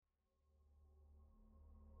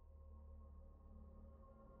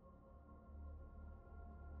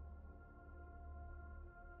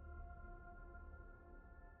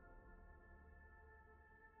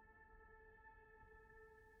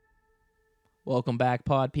Welcome back,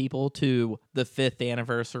 pod people, to the 5th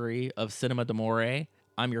anniversary of Cinema d'Amore.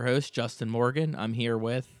 I'm your host, Justin Morgan. I'm here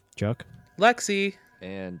with... Chuck. Lexi.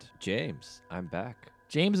 And James. I'm back.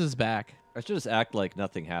 James is back. I should just act like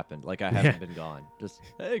nothing happened, like I haven't been gone. Just,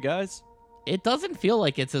 hey, guys. It doesn't feel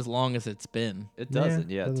like it's as long as it's been. It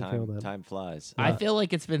doesn't. Yeah, doesn't feel that. time flies. I feel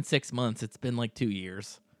like it's been 6 months. It's been like 2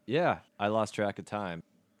 years. Yeah, I lost track of time.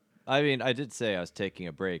 I mean, I did say I was taking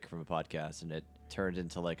a break from a podcast, and it turned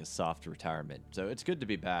into like a soft retirement. So it's good to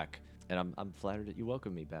be back, and I'm flattered that you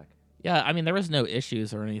welcomed me back. Yeah, I mean, there was no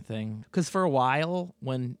issues or anything. Because for a while,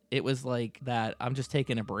 when it was like that, I'm just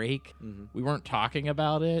taking a break, we weren't talking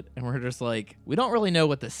about it. And we're just like, we don't really know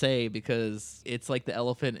what to say because it's like the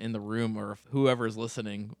elephant in the room, or if whoever's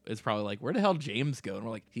listening is probably like, where the hell James go? And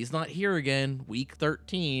we're like, he's not here again. Week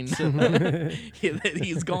 13.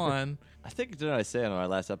 He's gone. I think, didn't I say on our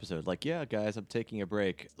last episode, like, yeah, guys, I'm taking a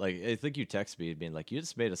break. Like, I think you texted me being like, you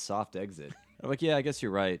just made a soft exit. I'm like, yeah, I guess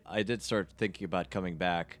you're right. I did start thinking about coming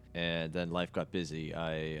back, and then life got busy.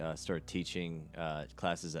 I started teaching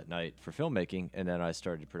classes at night for filmmaking, and then I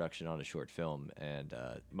started production on a short film. And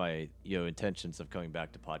my intentions of coming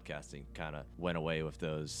back to podcasting kind of went away with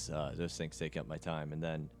those things taking up my time. And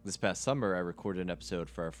then this past summer, I recorded an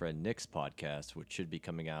episode for our friend Nick's podcast, which should be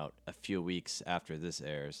coming out a few weeks after this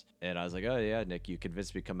airs. And I was like, oh, yeah, Nick, you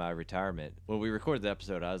convinced me to come out of retirement. When we recorded the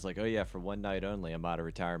episode, I was like, oh, yeah, for one night only, I'm out of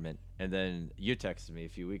retirement. And then you texted me a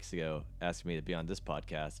few weeks ago asking me to be on this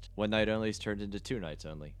podcast. One night only has turned into 2 nights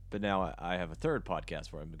only. But now I have a third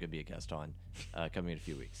podcast where I'm going to be a guest on coming in a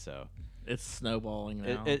few weeks. So It's snowballing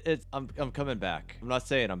now. I'm coming back. I'm not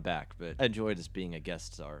saying I'm back, but I enjoy just being a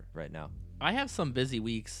guest star right now. I have some busy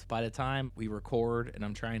weeks. By the time we record and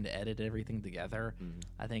I'm trying to edit everything together,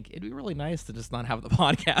 I think it'd be really nice to just not have the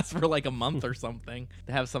podcast for like a month or something,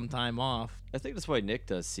 to have some time off. I think that's why Nick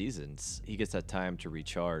does seasons. He gets that time to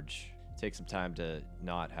recharge, take some time to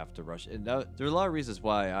not have to rush. And there are a lot of reasons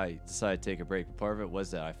why I decided to take a break. But part of it was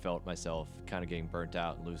that I felt myself kind of getting burnt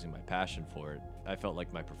out and losing my passion for it. I felt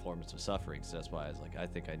like my performance was suffering, so that's why I was like, I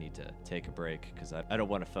think I need to take a break because I don't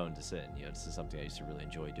want to phone this in. This is something I used to really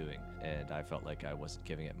enjoy doing, and I felt like I wasn't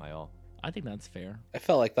giving it my all. I think that's fair. I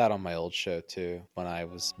felt like that on my old show too, when I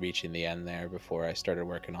was reaching the end there before I started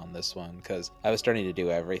working on this one, because I was starting to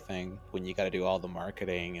do everything. When you got to do all the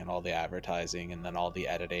marketing and all the advertising and then all the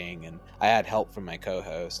editing, and I had help from my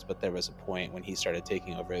co-host, but there was a point when he started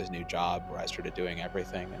taking over his new job where I started doing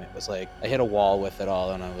everything, and it was like I hit a wall with it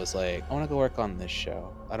all, and I was like, I want to go work on this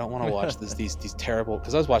show. I don't want to watch these terrible,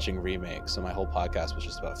 because I was watching remakes, so my whole podcast was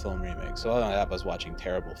just about film remakes. So all I was watching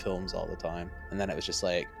terrible films all the time, and then it was just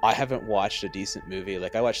like, I haven't watched a decent movie.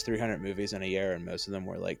 Like, I watched 300 movies in a year, and most of them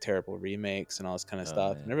were like terrible remakes and all this kind of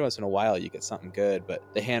stuff. Man. And every once in a while you get something good, but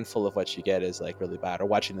the handful of what you get is like really bad. Or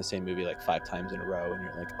watching the same movie like 5 times in a row, and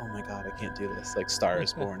you're like, oh my god, I can't do this. Like Star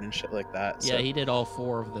is Born and shit like that. Yeah, he did all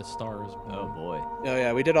 4 of the Stars. Oh boy. Oh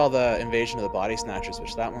yeah, we did all the Invasion of the Body Snatchers,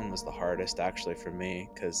 which that one was the hardest actually for me,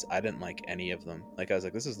 because I didn't like any of them. Like, I was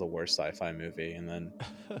like, this is the worst sci-fi movie. And then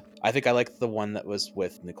I think I liked the one that was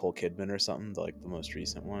with Nicole Kidman or something, the most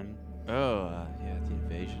recent one. Oh, yeah, The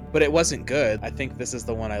Invasion. But it wasn't good. I think this is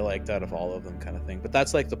the one I liked out of all of them, kind of thing. But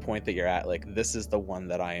that's like the point that you're at. Like, this is the one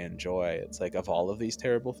that I enjoy. It's like, of all of these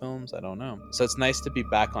terrible films, I don't know. So it's nice to be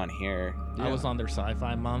back on here. I was on their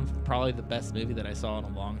sci-fi month. Probably the best movie that I saw in a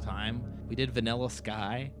long time. We did Vanilla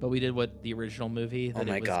Sky, but we did what the original movie that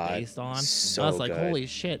it was based on. So I was like, good. holy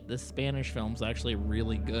shit, this Spanish film's actually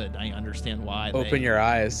really good. I understand why. Open your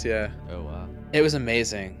eyes, yeah. Oh, wow. It was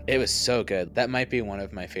amazing. It was so good. That might be one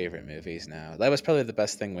of my favorite movies now. That was probably the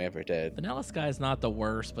best thing we ever did. Vanilla Sky is not the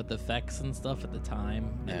worst, but the effects and stuff at the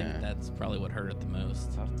time, I think that's probably what hurt it the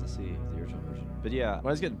most. Tough to see the original version. But yeah, when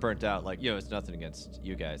I was getting burnt out, like, it's nothing against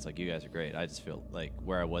you guys. Like, you guys are great. I just feel like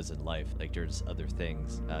where I was in life, like, there's other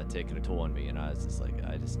things taking a toll on me, and I was just like,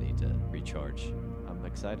 I just need to recharge. I'm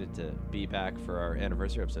excited to be back for our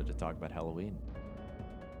anniversary episode to talk about Halloween.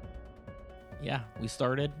 Yeah, we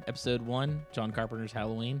started episode 1, John Carpenter's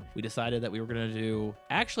Halloween. We decided that we were going to do,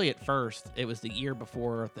 actually at first, it was the year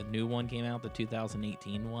before the new one came out, the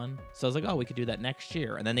 2018 one. So I was like, oh, we could do that next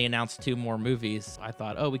year. And then they announced 2 more movies. I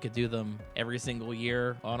thought, oh, we could do them every single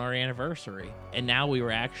year on our anniversary. And now we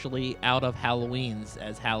were actually out of Halloweens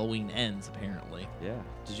as Halloween ends, apparently. Yeah.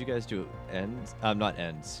 Did you guys do ends? Not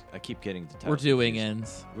ends. I keep getting the title. We're doing confused.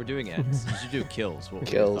 ends. We're doing ends. Did you do Kills? What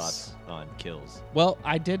were your thoughts on Kills? Well,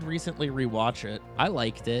 I did recently rewatch it. I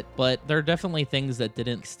liked it, but there are definitely things that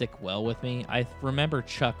didn't stick well with me. I remember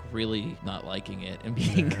Chuck really not liking it and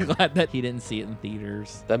being glad that he didn't see it in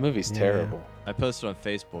theaters. That movie's terrible. I posted on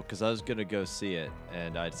Facebook because I was gonna go see it,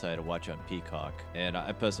 and I decided to watch it on Peacock. And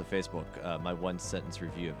I posted on Facebook my one sentence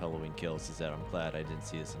review of Halloween Kills is that I'm glad I didn't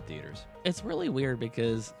see this in theaters. It's really weird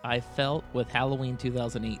because I felt with Halloween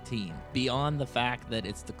 2018, beyond the fact that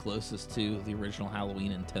it's the closest to the original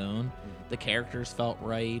Halloween in tone, the characters felt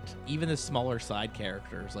right. Even the smaller side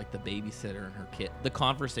characters, like the babysitter and her kid, the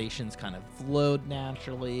conversations kind of flowed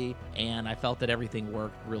naturally, and I felt that everything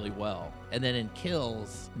worked really well. And then in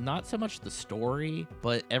Kills, not so much the story,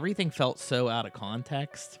 but everything felt so out of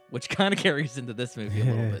context, which kind of carries into this movie a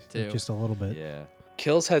little bit too. Just a little bit. Yeah.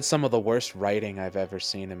 Kills had some of the worst writing I've ever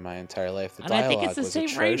seen in my entire life. The And I dialogue think it's the was same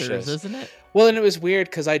atrocious. writers, isn't it? Well, and it was weird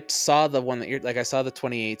because I saw the one that you're like, I saw the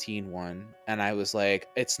 2018 one, and I was like,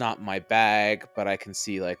 it's not my bag, but I can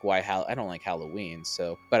see like why I don't like Halloween,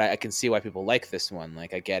 so but I can see why people like this one.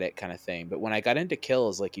 Like I get it, kind of thing. But when I got into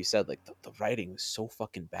Kills, like you said, like the writing was so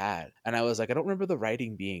fucking bad, and I was like, I don't remember the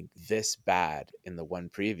writing being this bad in the one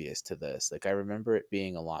previous to this. Like I remember it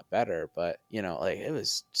being a lot better, but you know, like it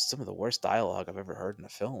was some of the worst dialogue I've ever heard in a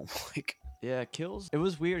film. Like. Yeah, Kills. It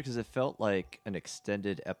was weird because it felt like an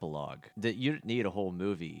extended epilogue. That you didn't need a whole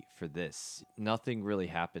movie for this. Nothing really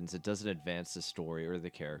happens. It doesn't advance the story or the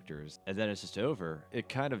characters, and then it's just over. It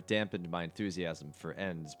kind of dampened my enthusiasm for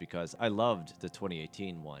Ends because I loved the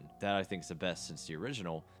 2018 one. That I think is the best since the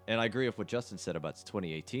original. And I agree with what Justin said about the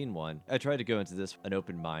 2018 one. I tried to go into this an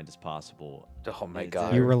open mind as possible. Oh my It's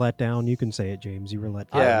god. You were let down. You can say it, James. You were let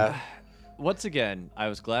down. Yeah. Once again, I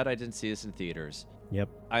was glad I didn't see this in theaters. Yep.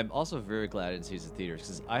 I'm also very glad I didn't see this in theaters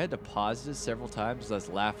because I had to pause this several times because I was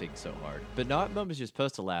laughing so hard. But not moments you're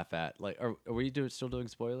supposed to laugh at. Like, are we still doing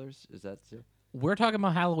spoilers? Is that still? We're talking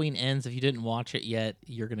about Halloween Ends. If you didn't watch it yet,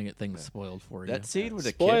 you're gonna get things spoiled for you. That scene where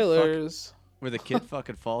Spoilers. where the kid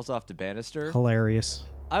fucking falls off the banister. Hilarious.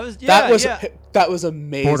 I was That was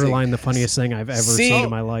amazing. Borderline the funniest thing I've ever seen in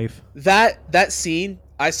my life. That scene,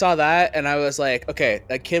 I saw that and I was like, okay,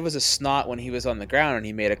 that kid was a snot when he was on the ground, and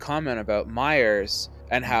he made a comment about Myers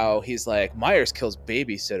and how he's like, Myers kills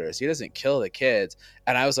babysitters. He doesn't kill the kids.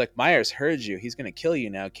 And I was like, Myers heard you. He's gonna kill you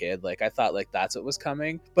now, kid. Like I thought like that's what was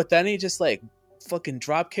coming. But then he just like fucking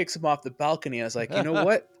drop kicks him off the balcony. I was like, you know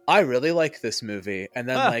what? I really like this movie. And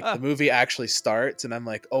then like the movie actually starts and I'm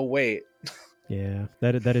like, oh wait. Yeah,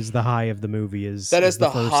 that is the high of the movie. Is The first,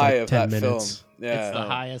 high like, of 10 that minutes. film. Yeah. It's the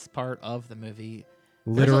highest part of the movie.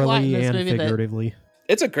 There's a lot in Literally this and movie that- figuratively.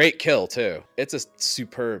 It's a great kill too. It's a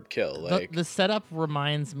superb kill. Like The setup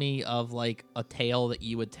reminds me of like a tale that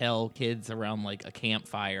you would tell kids around like a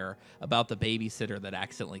campfire about the babysitter that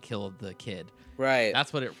accidentally killed the kid. right.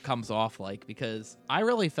 That's what it comes off like, because I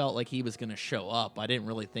really felt like he was going to show up. I didn't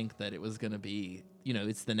really think that it was going to be, you know,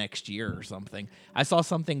 it's the next year or something. I saw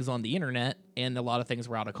some things on the internet and a lot of things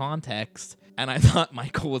were out of context. And I thought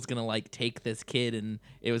Michael was going to like take this kid and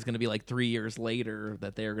it was going to be like 3 years later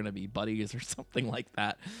that they're going to be buddies or something like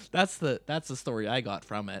that. That's the story I got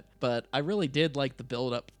from it. But I really did like the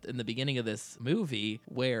build up in the beginning of this movie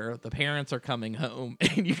where the parents are coming home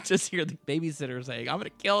and you just hear the babysitter saying, I'm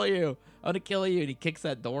going to kill you. I'm going to kill you. And he kicks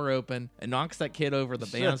that door open and knocks that kid over the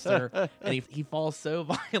banister. And he falls so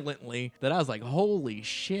violently that I was like, holy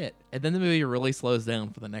shit. And then the movie really slows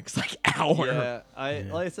down for the next like hour. Yeah,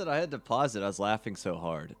 like I said, I had to pause it. I was laughing so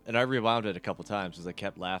hard, and I rewound it a couple times because I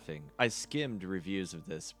kept laughing. I skimmed reviews of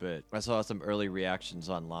this, but I saw some early reactions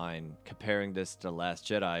online comparing this to Last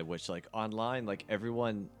Jedi, which like online, like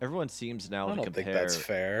everyone seems now I to don't compare. think that's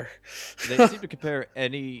fair. They seem to compare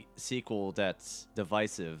any sequel that's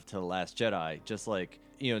divisive to The Last Jedi, just like,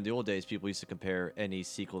 you know, in the old days, people used to compare any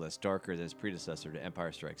sequel that's darker than its predecessor to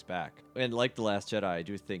Empire Strikes Back. And like The Last Jedi, I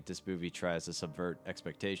do think this movie tries to subvert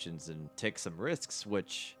expectations and take some risks,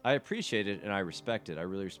 which I appreciated and I respected. I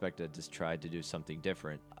really respected it just tried to do something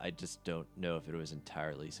different. I just don't know if it was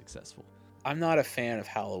entirely successful. I'm not a fan of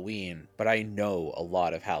Halloween, but I know a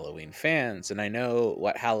lot of Halloween fans, and I know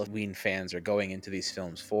what Halloween fans are going into these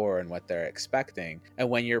films for and what they're expecting. And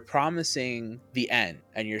when you're promising the end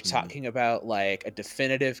and you're talking about like a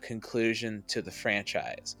definitive conclusion to the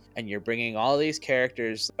franchise, and you're bringing all these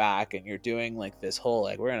characters back and you're doing like this whole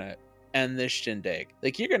like, we're gonna end this shindig,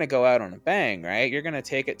 like you're gonna go out on a bang, right? You're gonna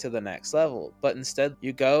take it to the next level. But instead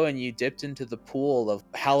you go and you dipped into the pool of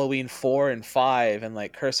Halloween 4 and 5 and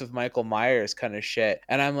like Curse of Michael Myers kind of shit,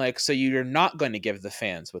 and I'm like, so you're not going to give the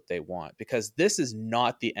fans what they want, because this is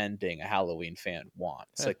not the ending a Halloween fan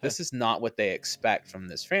wants. Like this is not what they expect from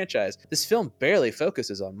this franchise. This film barely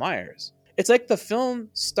focuses on Myers. it's like the film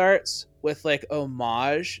starts with like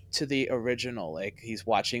homage to the original. Like he's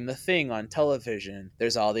watching The Thing on television.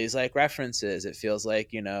 There's all these like references. It feels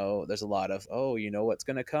like, you know, there's a lot of, oh, you know what's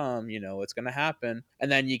gonna come, you know what's gonna happen.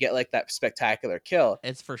 And then you get like that spectacular kill.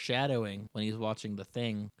 It's foreshadowing when he's watching The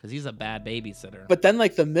Thing because he's a bad babysitter. But then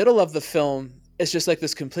like the middle of the film, it's just like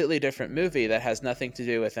this completely different movie that has nothing to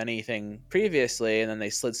do with anything previously, and then they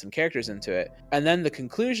slid some characters into it. And then the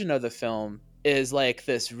conclusion of the film is like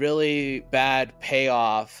this really bad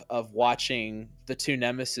payoff of watching the two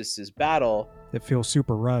nemesises battle. It feels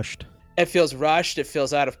super rushed. It feels rushed, it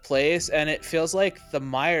feels out of place, and it feels like the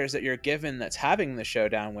Myers that you're given that's having the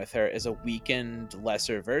showdown with her is a weakened,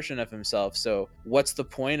 lesser version of himself. So what's the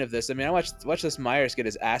point of this? I mean, I watched this Myers get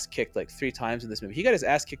his ass kicked like 3 times in this movie. He got his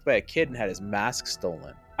ass kicked by a kid and had his mask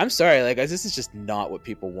stolen. I'm sorry, like this is just not what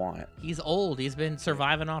people want. He's old. He's been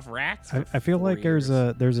surviving off rats. I feel like years.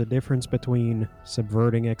 there's a difference between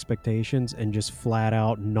subverting expectations and just flat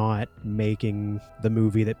out not making the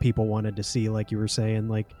movie that people wanted to see. Like you were saying,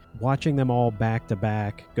 like watching them all back to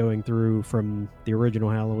back, going through from the original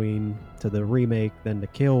Halloween to the remake, then to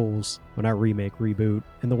Kills. Well, not remake, reboot,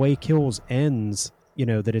 and the way Kills ends. You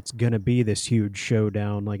know, that it's going to be this huge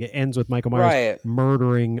showdown. Like it ends with Michael Myers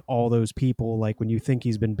murdering all those people. Like when you think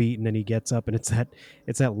he's been beaten and he gets up and it's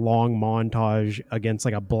that long montage against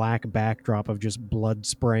like a black backdrop of just blood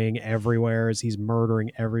spraying everywhere as he's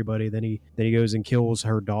murdering everybody. Then he goes and kills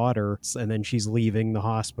her daughter, and then she's leaving the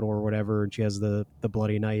hospital or whatever. And she has the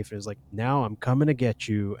bloody knife and is like, now I'm coming to get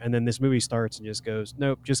you. And then this movie starts and just goes,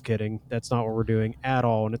 nope, just kidding. That's not what we're doing at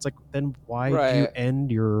all. And it's like, then why did you end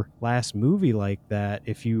your last movie like that?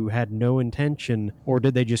 If you had no intention, or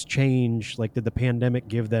did they just change? Like, did the pandemic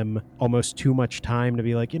give them almost too much time to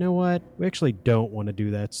be like, you know what, we actually don't want to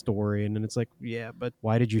do that story? And then it's like, yeah, but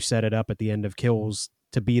why did you set it up at the end of Kills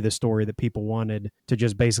to be the story that people wanted, to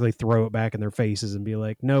just basically throw it back in their faces and be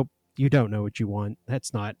like, nope, you don't know what you want.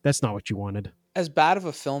 That's not what you wanted. As bad of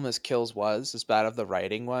a film as Kills was, as bad of the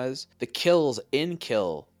writing was, the kills in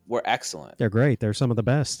Kill were excellent. They're great. They're some of the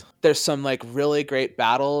best. There's some like really great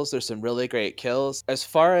battles. There's some really great kills. As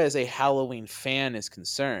far as a Halloween fan is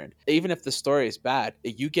concerned, even if the story is bad,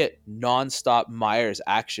 you get nonstop Myers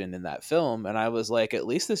action in that film. And I was like, at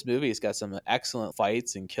least this movie's got some excellent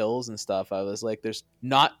fights and kills and stuff. I was like, there's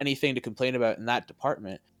not anything to complain about in that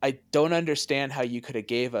department. I don't understand how you could have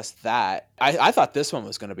gave us that. I thought this one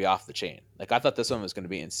was going to be off the chain. Like I thought this one was going to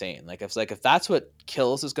be insane. Like if that's what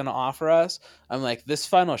Kills is going to offer us, I'm like, this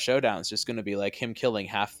final showdown is just going to be like him killing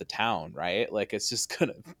half the town, right? Like it's just going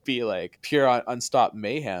to be like pure unstopped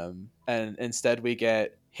mayhem. And instead we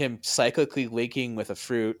get him cyclically linking with a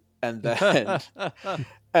fruit, and then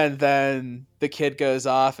and then the kid goes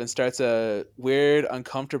off and starts a weird,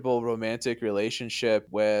 uncomfortable romantic relationship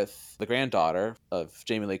with the granddaughter of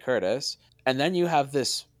Jamie Lee Curtis. And then you have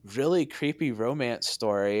this really creepy romance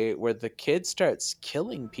story where the kid starts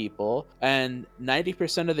killing people, and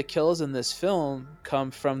 90% of the kills in this film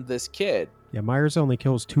come from this kid. Yeah, Myers only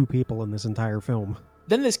kills 2 people in this entire film.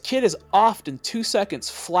 Then this kid is off in 2 seconds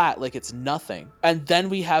flat like it's nothing. And then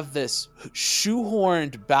we have this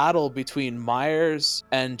shoehorned battle between Myers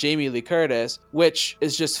and Jamie Lee Curtis, which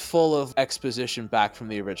is just full of exposition back from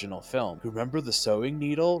the original film. Remember the sewing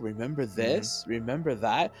needle? Remember this? Remember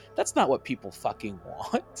that? That's not what people fucking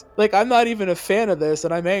want. Like, I'm not even a fan of this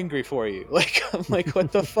and I'm angry for you. Like, I'm like,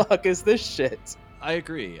 what the fuck is this shit? I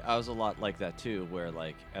agree. I was a lot like that too, where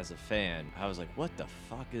like as a fan, I was like, what the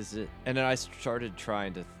fuck is it? And then I started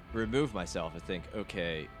trying to remove myself and think,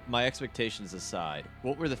 okay, my expectations aside,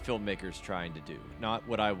 what were the filmmakers trying to do? Not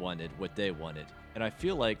what I wanted, what they wanted. And I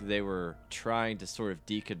feel like they were trying to sort of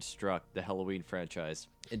deconstruct the Halloween franchise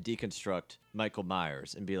and deconstruct Michael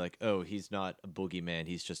Myers and be like, oh, he's not a boogeyman,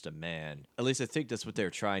 he's just a man. At least I think that's what they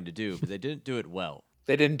were trying to do, but they didn't do it well.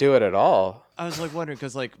 They didn't do it at all. I was like wondering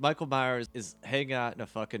because like Michael Myers is hanging out in a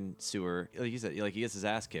fucking sewer. Like you said, like he gets his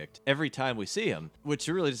ass kicked every time we see him, which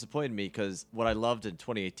really disappointed me because what I loved in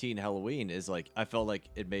 2018 Halloween is like I felt like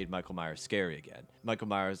it made Michael Myers scary again. Michael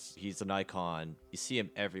Myers, he's an icon. You see him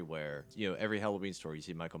everywhere. You know, every Halloween story you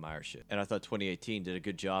see Michael Myers shit. And I thought 2018 did a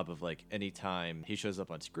good job of like anytime he shows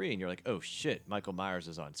up on screen, you're like, oh shit, Michael Myers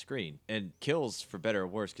is on screen. And Kills, for better or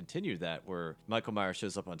worse, continued that where Michael Myers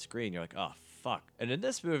shows up on screen, you're like, oh fuck. And in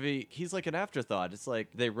this movie, he's like an afterthought. It's like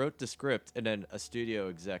they wrote the script and then a studio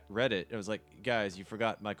exec read it. It was like, guys, you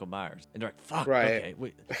forgot Michael Myers. And they're like, fuck, Right.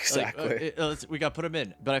 okay. Exactly. We got to put him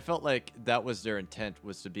in. But I felt like that was their intent,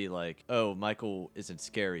 was to be like, oh, Michael isn't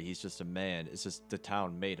scary. He's just a man. It's just the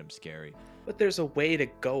town made him scary. But there's a way to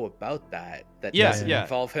go about that Yeah, doesn't yeah.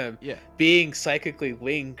 involve him Yeah. being psychically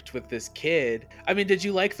linked with this kid. I mean, did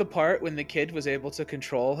you like the part when the kid was able to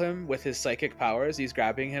control him with his psychic powers? He's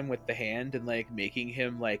grabbing him with the hand and like making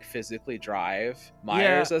him like physically drive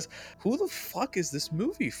Myers. As who the fuck is this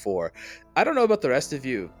movie for? I don't know about the rest of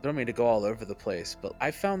you. I don't mean to go all over the place, but I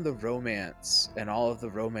found the romance and all of the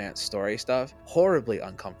romance story stuff horribly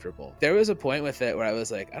uncomfortable. There was a point with it where I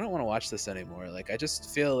was like, I don't want to watch this anymore. Like, I just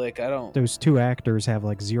feel like I don't. Those two actors have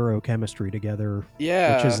like zero chemistry together,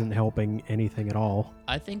 Yeah. which isn't helping anything at all.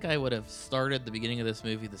 I think I would have started the beginning of this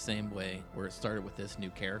movie the same way, where it started with this new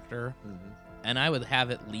character. And I would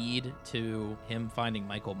have it lead to him finding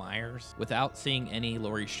Michael Myers without seeing any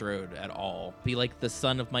Laurie Strode at all. Be like the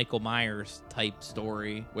son of Michael Myers type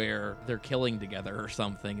story where they're killing together or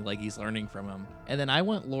something, like he's learning from him. And then I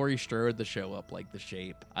want Laurie Strode to show up like The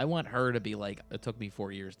Shape. I want her to be like, it took me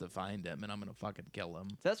 4 years to find him and I'm going to fucking kill him.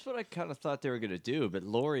 That's what I kind of thought they were going to do, but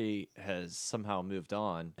Lori has somehow moved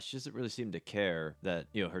on. She doesn't really seem to care that,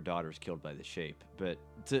 her daughter's killed by the Shape. But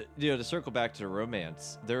to circle back to the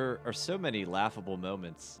romance, there are so many laughable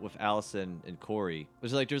moments with Allison and Corey.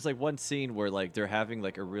 There's like one scene where like they're having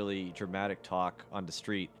like a really dramatic talk on the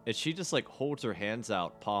street, and she just like holds her hands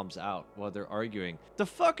out, palms out, while they're arguing. The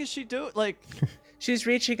fuck is she doing? Like, She's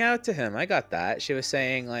reaching out to him. I got that. She was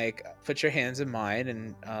saying like, "Put your hands in mine,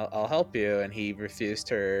 and I'll help you." And he refused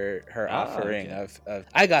her offering okay. of.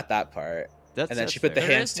 I got that part. that's And then that's she put the fair.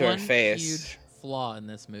 There hands is to her one face. huge flaw in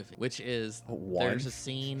this movie, which is One? there's a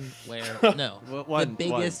scene where no, One- the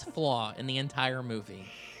biggest flaw in the entire movie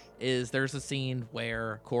is there's a scene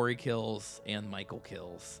where Corey kills and Michael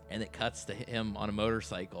kills, and it cuts to him on a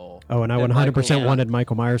motorcycle. Oh, and I And 100% Michael- wanted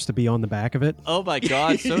Michael Myers to be on the back of it. Oh my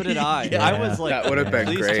god, so did I. Yeah. I was like, That would have been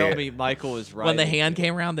please great. tell me Michael was right. When the hand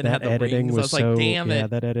came around and had That the editing rings, I was was like, so damn yeah,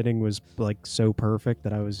 it. that editing was like so perfect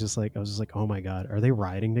that I was just like, oh my god, are they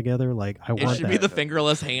riding together? Like, I It want should that. be the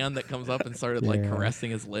fingerless hand that comes up and started like Yeah.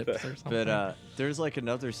 caressing his lips or something. But there's like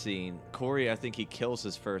another scene. Corey, I think he kills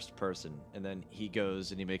his first person, and then he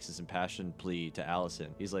goes and he makes this impassioned plea to Allison.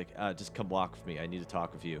 He's like, just come walk with me. I need to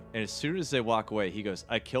talk with you. And as soon as they walk away, he goes,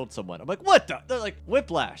 I killed someone. I'm like, what the? They're like,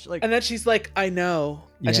 whiplash. Like, And then she's like, "I know,"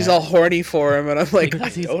 Yeah. and she's all horny for him, and I'm like,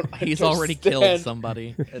 because he's I already killed understand.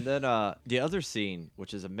 somebody. and then the other scene,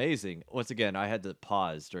 which is amazing. Once again, I had to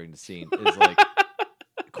pause during the scene. Is like,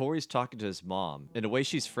 Corey's talking to his mom, and the way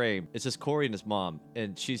she's framed, it's just Corey and his mom,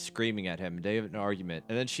 and she's screaming at him, and they have an argument,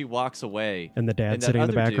 and then she walks away. And the dad and that sitting in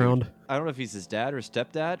the other dude, background. I don't know if he's his dad or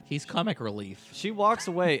stepdad. He's comic relief. She walks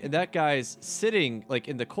away, and that guy's sitting like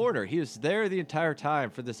in the corner. He was there the entire time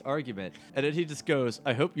for this argument, and then he just goes,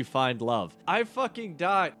 "I hope you find love." I fucking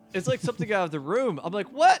died. It's like something out of the room. I'm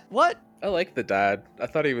like, what? What? I like the dad. I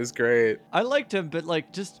thought he was great. I liked him, but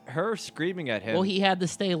like just her screaming at him. Well, he had to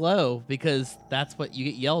stay low because that's what you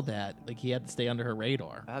get yelled at. Like he had to stay under her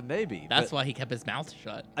radar. Maybe. That's but why he kept his mouth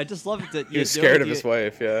shut. I just love it that He you was had no scared of idea- his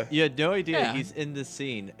wife. Yeah. You had no idea Yeah. he's in this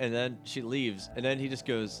scene, and then she leaves, and then he just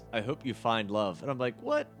goes, "I hope you find love," and I'm like,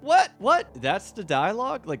 "What? What? What? That's the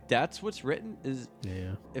dialogue? Like that's what's written?"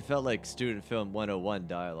 Yeah. It felt like student film 101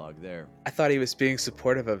 dialogue there. I thought he was being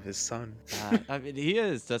supportive of his son. I mean, he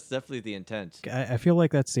is. That's definitely the intent. I feel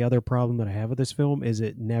like that's the other problem that I have with this film is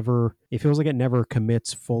it feels like it never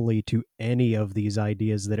commits fully to any of these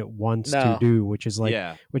ideas that it wants to No. do, which is like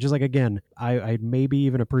Yeah. again, I'd maybe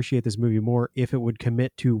even appreciate this movie more if it would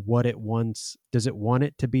commit to what it wants. Does it want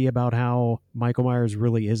it to be about how Michael Myers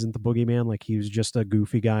really isn't the boogeyman? Like he was just a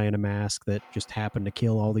goofy guy in a mask that just happened to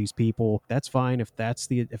kill all these people. That's fine if that's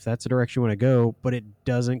the direction you want to go, but it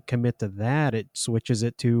doesn't commit to that. It switches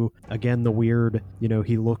it to, again, the weird,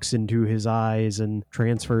 he looks into his eyes and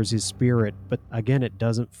transfers his spirit. But again, it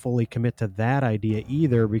doesn't fully commit to that idea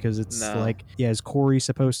either, because it's No. like, yeah, is Corey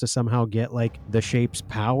supposed to somehow get like the Shape's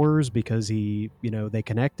powers because he, they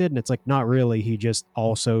connected? And it's like, not really. He just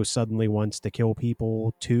also suddenly wants to kill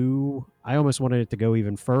people too. I almost wanted it to go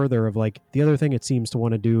even further of like the other thing it seems to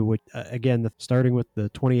want to do with, again, starting with the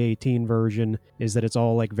 2018 version, is that it's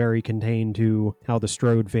all like very contained to how the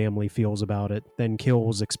Strode family feels about it. Then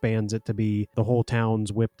Kills expands it to be the whole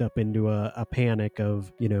town's whipped up into a panic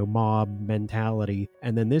of, mob mentality.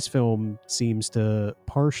 And then this film seems to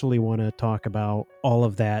partially want to talk about all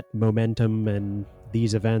of that momentum and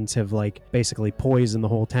these events have like basically poisoned the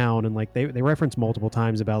whole town, and like they reference multiple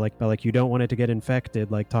times about like you don't want it to get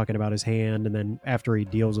infected, like talking about his hand, and then after he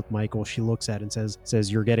deals with Michael, she looks at it and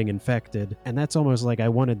says you're getting infected. And that's almost like I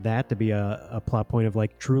wanted that to be a plot point of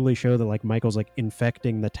like truly show that like Michael's like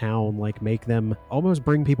infecting the town, like make them almost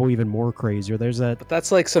bring people even more crazier. There's that. But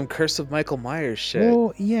that's like some Curse of Michael Myers shit.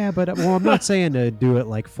 Well, yeah, but I'm not saying to do it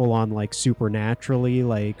like full on like supernaturally.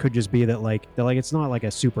 Like could just be that like it's not like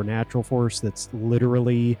a supernatural force that's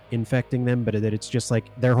literally infecting them, but that it's just like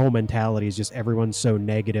their whole mentality is just everyone's so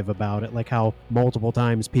negative about it. Like how multiple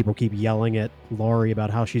times people keep yelling at Laurie about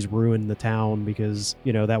how she's ruined the town because,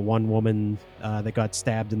 you know, that one woman that got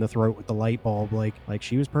stabbed in the throat with the light bulb, like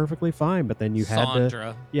she was perfectly fine, but then you had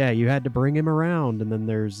Sandra. you had to bring him around. And then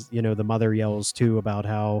there's, you know, the mother yells too about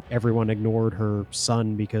how everyone ignored her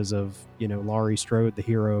son because of, you know, Laurie Strode, the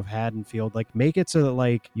hero of Haddonfield. Like make it so that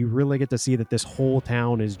like you really get to see that this whole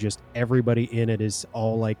town is just everybody in it is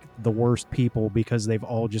all like the worst people because they've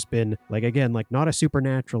all just been like, again, like not a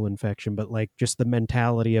supernatural infection, but like just the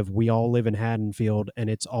mentality of we all live in Haddonfield and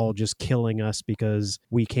it's all just killing us because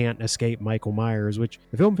we can't escape Michael Myers, which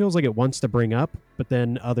the film feels like it wants to bring up, but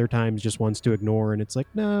then other times just wants to ignore. And it's like,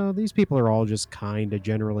 no, these people are all just kind of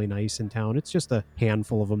generally nice in town. It's just a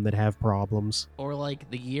handful of them that have problems. Or like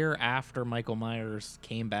the year after Michael Myers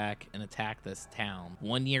came back and attacked this town,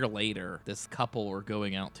 1 year later, this couple were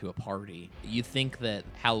going out to a party. You think that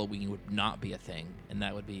Halloween would not be a thing, and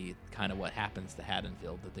that would be kind of what happens to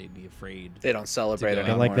Haddonfield, that they'd be afraid. They don't celebrate To it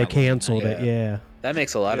go anymore. Like they canceled it. Yeah. That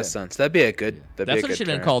makes a lot of sense. That'd be a good. That's what it should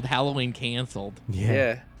have been called, Halloween canceled.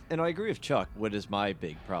 Yeah. And I agree with Chuck. What is my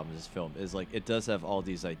big problem with this film is like it does have all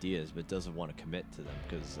these ideas, but doesn't want to commit to them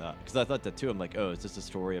because I thought that too. I'm like, oh, is this a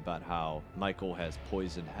story about how Michael has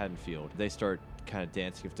poisoned Haddonfield? They start kind of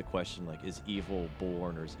dancing with the question like, is evil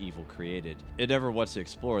born or is evil created? It never wants to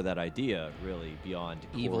explore that idea really beyond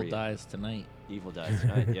Corey. Evil dies tonight. Evil dies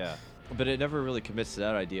tonight, yeah. But it never really commits to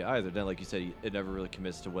that idea either. Then, like you said, it never really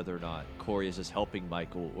commits to whether or not Corey is just helping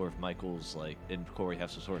Michael or if Michael's like, and Corey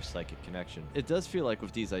have some sort of psychic connection. It does feel like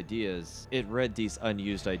with these ideas, it read these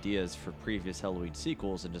unused ideas for previous Halloween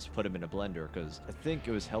sequels and just put them in a blender because I think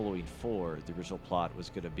it was Halloween 4, the original plot was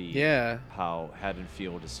going to be how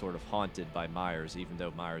Haddonfield is sort of haunted by Myers, even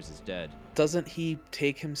though Myers is dead. Doesn't he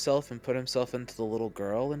take himself and put himself into the little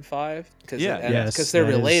girl in 5? Because Yes, they're that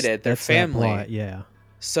is- related. They're that's that family. plot, yeah.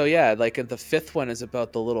 So yeah, like the 5th one is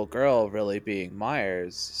about the little girl really being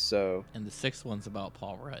Myers. So And the 6th one's about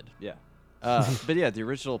Paul Rudd. Yeah. But yeah, the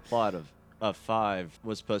original plot of 5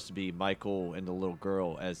 was supposed to be Michael and the little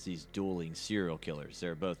girl as these dueling serial killers.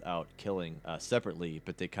 They're both out killing separately,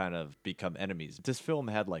 but they kind of become enemies. This film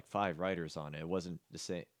had like 5 writers on it. It wasn't the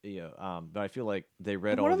same, you know. But I feel like they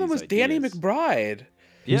read all one of them these was Danny ideas. McBride.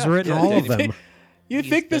 He's written all of Danny- them. You'd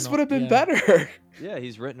He's think this been would have been yeah. better. Yeah,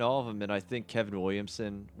 he's written all of them, and I think Kevin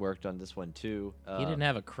Williamson worked on this one too. He didn't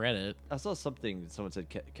have a credit. I saw something. Someone said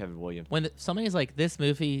Kevin Williamson. When somebody's like, this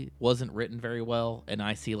movie wasn't written very well, and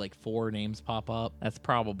I see like 4 names pop up, that's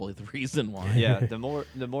probably the reason why. Yeah, the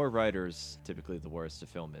more writers, typically the worse the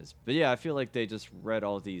film is. But yeah, I feel like they just read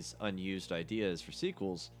all these unused ideas for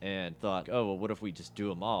sequels and thought, oh, well, what if we just do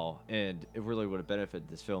them all? And it really would have benefited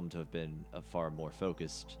this film to have been a far more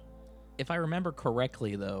focused. If I remember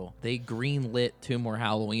correctly, though, they greenlit 2 more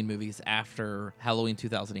Halloween movies after Halloween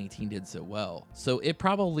 2018 did so well. So it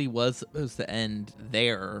probably was supposed to end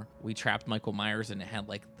there. We trapped Michael Myers and it had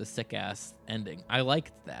like the sick ass ending. I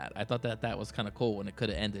liked that. I thought that was kind of cool when it could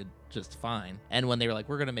have ended just fine. And when they were like,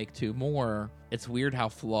 we're going to make 2 more, it's weird how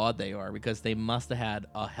flawed they are because they must have had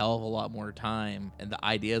a hell of a lot more time and the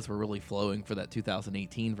ideas were really flowing for that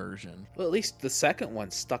 2018 version. Well, at least the second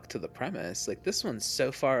one stuck to the premise. Like this one's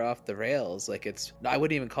so far off the rails. Like I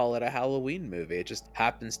wouldn't even call it a Halloween movie. It just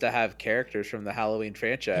happens to have characters from the Halloween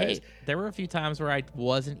franchise. Hey, there were a few times where I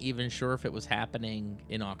wasn't even sure if it was happening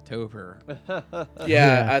in October.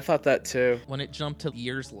 Yeah, I thought that too. When it jumped to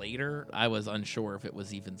years later, I was unsure if it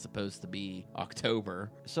was even supposed to be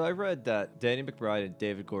October. So I read that Danny McBride and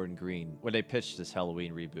David Gordon Green, when they pitched this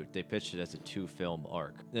Halloween reboot, they pitched it as a 2-film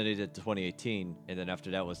arc. Then they did 2018, and then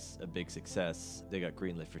after that was a big success, they got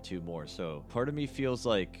greenlit for 2 more. So part of me feels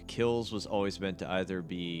like Kills was always meant to either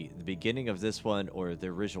be the beginning of this one or the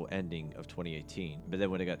original ending of 2018. But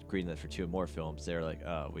then when they got greenlit for 2 more films, they're like,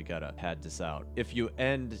 oh, we gotta pad this out. If you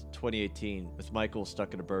end 2018 with Michael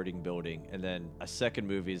stuck in a burning building, and then a second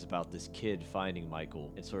movie is about this kid finding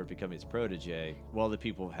Michael, and sort of becoming his protege, while the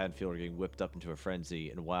people of Haddonfield are getting whipped up into a frenzy,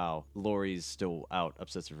 and while Laurie's still out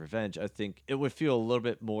obsessive revenge, I think it would feel a little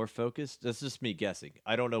bit more focused. That's just me guessing.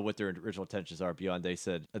 I don't know what their original intentions are beyond they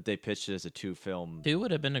said that they pitched it as a 2-film. 2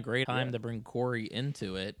 would have been a great time to bring Corey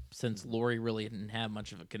into it, since Laurie really didn't have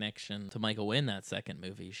much of a connection to Michael in that second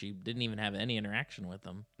movie. She didn't even have any interaction with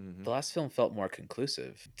him. The last film felt more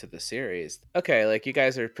conclusive to the series. Okay, like you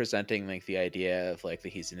guys are presenting like the idea of like that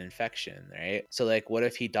he's an infection, right? So like what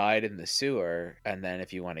if he died in the sewer, and then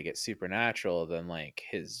if you want to get supernatural, then like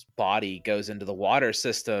his body goes into the water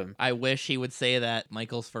system. I wish he would say that.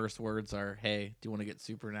 Michael's first words are, "Hey, do you want to get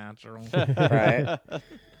supernatural?" Right.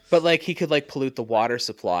 But like he could like pollute the water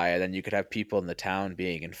supply, and then you could have people in the town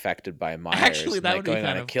being infected by Myers. Actually, and, that like, would be going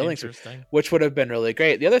kind on a of killing spree, interesting. which would have been really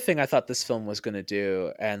great. The other thing I thought this film was going to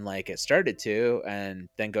do, and like it started to, and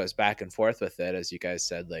then goes back and forth with it, as you guys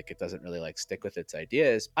said, like it doesn't really like stick with its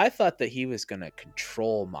ideas. I thought that he was going to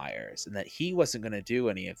control Myers, and that he wasn't going to do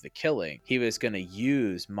any of the killing. He was going to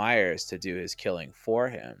use Myers to do his killing for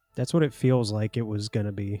him. That's what it feels like it was going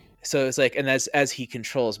to be. So it's like, and as he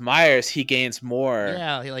controls Myers, he gains more.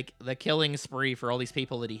 Yeah, like the killing spree for all these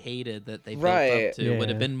people that he hated that they built Right. up to would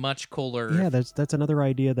have Yeah. been much cooler. Yeah, that's another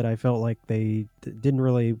idea that I felt like they didn't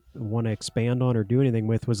really want to expand on or do anything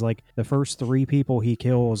with, was like the first 3 people he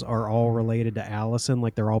kills are all related to Allison.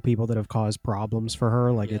 Like they're all people that have caused problems for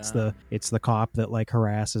her. Like it's Yeah. the cop that like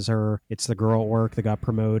harasses her. It's the girl at work that got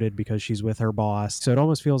promoted because she's with her boss. So it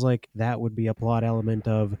almost feels like that would be a plot element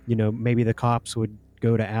of, you know, maybe the cops would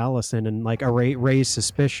go to Allison and like raise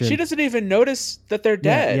suspicion. She doesn't even notice that they're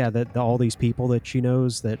dead. Yeah, that all these people that she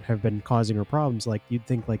knows that have been causing her problems, like you'd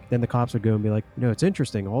think like then the cops would go and be like, you know, it's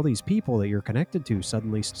interesting, all these people that you're connected to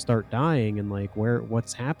suddenly start dying, and like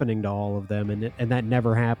what's happening to all of them, and that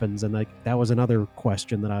never happens. And like that was another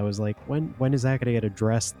question that I was like, when is that going to get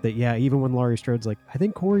addressed? That yeah, even when Laurie Strode's like, I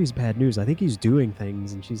think Corey's bad news, I think he's doing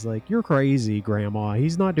things, and she's like, you're crazy, Grandma,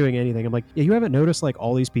 he's not doing anything. I'm like, yeah, you haven't noticed like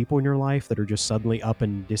all these people in your life that are just suddenly up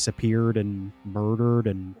and disappeared and murdered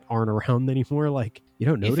and aren't around anymore? Like you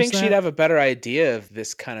don't notice You think that? she'd have a better idea of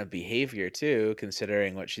this kind of behavior too,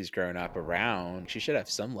 considering what she's grown up around? She should have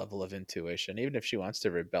some level of intuition, even if she wants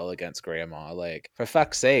to rebel against Grandma. Like, for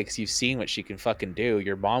fuck's sakes, you've seen what she can fucking do.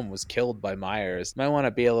 Your mom was killed by Myers. Might want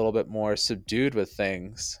to be a little bit more subdued with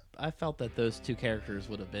things. I felt that those 2 characters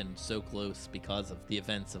would have been so close because of the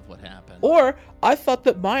events of what happened. Or I thought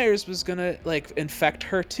that Myers was gonna like infect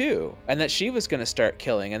her too, and that she was gonna start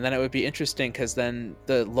killing, and then it would be interesting because then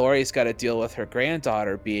Laurie's got to deal with her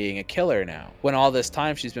granddaughter being a killer now. When all this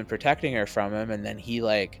time she's been protecting her from him, and then he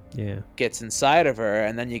like Yeah. gets inside of her,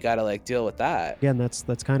 and then you got to like deal with that. Again, that's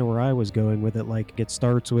kind of where I was going with it. Like it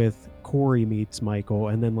starts with Corey meets Michael,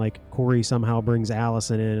 and then like Corey somehow brings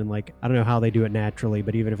Allison in, and like I don't know how they do it naturally,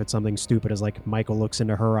 but even if it's something stupid as like Michael looks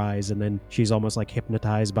into her eyes and then she's almost like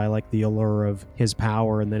hypnotized by like the allure of his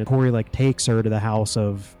power, and then Corey like takes her to the house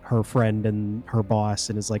of her friend and her boss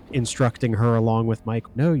and is like instructing her along with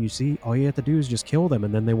Michael. No, you see, all you have to do is just kill them,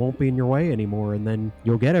 and then they won't be in your way anymore, and then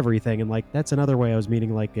you'll get everything. And like that's another way I was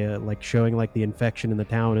meaning like showing like the infection in the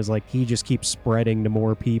town is like he just keeps spreading to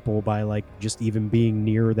more people by like just even being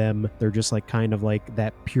near them. They're just like kind of like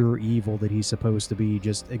that pure evil that he's supposed to be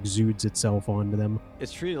just exudes itself onto them.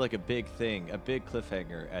 It's treated like a big thing, a big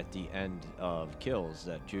cliffhanger at the end of Kills,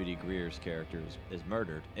 that Judy Greer's character is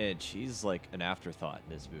murdered, and she's like an afterthought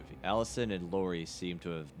in this movie. Allison and Laurie seem to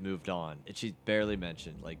have moved on, and she's barely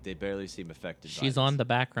mentioned. Like they barely seem affected. She's by on this. the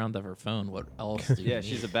background of her phone. What else do you Yeah, need?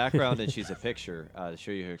 she's a background and she's a picture to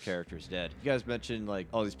show you her character's dead. You guys mentioned like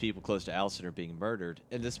all these people close to Allison are being murdered,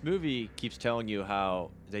 and this movie keeps telling you how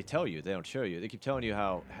they tell you, they don't show you. They keep telling you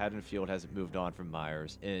how Haddonfield hasn't moved on from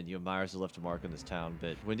Myers, and you know Myers has left a mark on this town.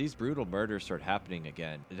 But when these brutal murders start happening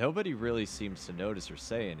again, nobody really seems to notice or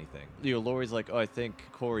say anything. You know, Laurie's like, oh, I think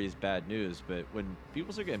Corey is bad news, but when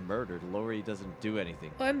people start getting murdered, Laurie doesn't do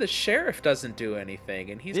anything. Well, and the sheriff doesn't do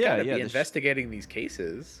anything, and he's Yeah, got to yeah, be investigating these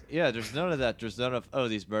cases. Yeah, there's none of that. There's none of, oh,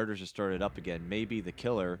 these murders are started up again. Maybe the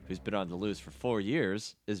killer, who's been on the loose for 4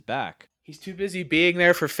 years, is back. He's too busy being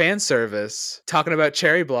there for fan service, talking about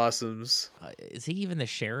cherry blossoms. Is he even the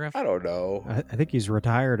sheriff? I don't know. I think he's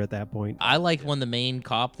retired at that point. I like when the main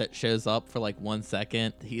cop that shows up for like 1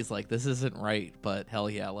 second, he's like, this isn't right, but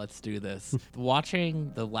hell yeah, let's do this.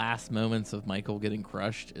 Watching the last moments of Michael getting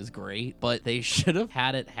crushed is great, but they should have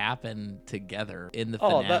had it happen together in the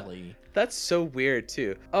finale. That's so weird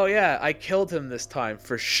too. Oh yeah, I killed him this time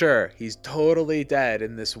for sure. He's totally dead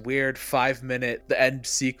in this weird 5-minute end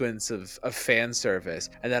sequence of of fan service.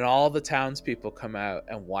 And then all the townspeople come out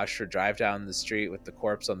and watch her drive down the street with the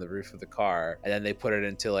corpse on the roof of the car. And then they put it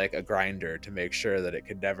into like a grinder to make sure that it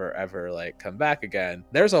could never ever like come back again.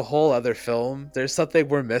 There's a whole other film. There's something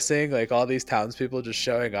we're missing, like all these townspeople just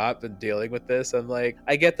showing up and dealing with this. And like,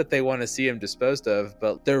 I get that they want to see him disposed of,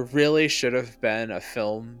 but there really should have been a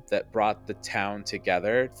film that brought the town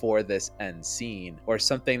together for this end scene, or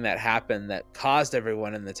something that happened that caused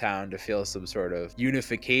everyone in the town to feel some sort of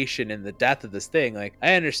unification in the death of this thing. Like,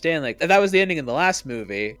 I understand, like, if that was the ending in the last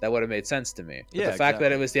movie, that would have made sense to me. But Yeah, the fact that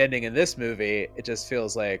exactly. it was the ending in this movie, it just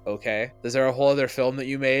feels like, okay, is there a whole other film that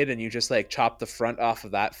you made and you just like chopped the front off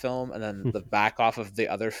of that film and then the back off of the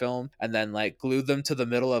other film and then like glued them to the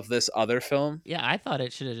middle of this other film? Yeah, I thought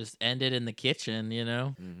it should have just ended in the kitchen, you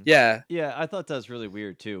know? Mhm. Yeah. Yeah, I thought that was really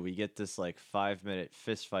weird too. We get this like 5-minute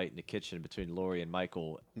fist fight in the kitchen between Lori and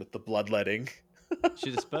Michael. With the bloodletting.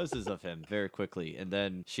 She disposes of him very quickly, and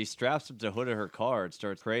then she straps him to the hood of her car and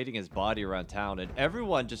starts parading his body around town, and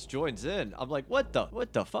everyone just joins in. I'm like, what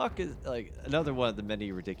the fuck is, like, another one of the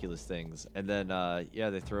many ridiculous things. And then yeah,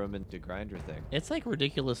 they throw him into grinder thing. It's like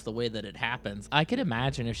ridiculous the way that it happens. I could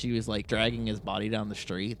imagine if she was like dragging his body down the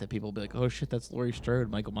street, that people would be like, "Oh shit, that's Laurie Strode."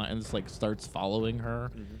 Michael Myers like starts following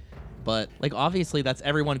her. But like obviously that's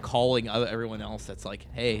everyone calling everyone else that's like,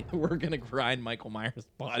 "Hey, we're gonna grind Michael Myers'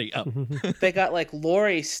 body up." They got like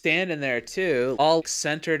Lori standing there too, all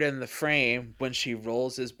centered in the frame when she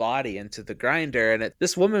rolls his body into the grinder. And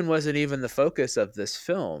this woman wasn't even the focus of this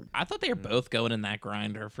film. I thought they were both going in that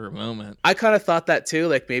grinder for a moment. I kind of thought that too,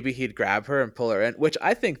 like maybe he'd grab her and pull her in, which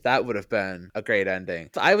I think that would have been a great ending.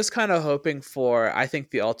 I was kind of hoping for, I think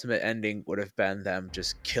the ultimate ending would have been them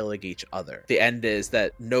just killing each other. The end is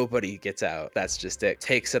that nobody gets out. That's just it.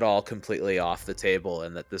 Takes it all completely off the table,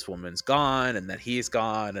 and that this woman's gone and that he's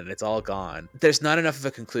gone and it's all gone. There's not enough of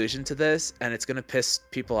a conclusion to this, and it's going to piss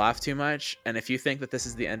people off too much. And if you think that this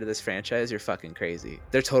is the end of this franchise, you're fucking crazy.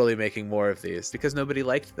 They're totally making more of these because nobody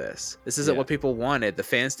liked this. This isn't Yeah. what people wanted. The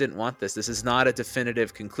fans didn't want this. This is not a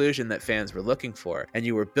definitive conclusion that fans were looking for. And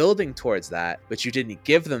you were building towards that, but you didn't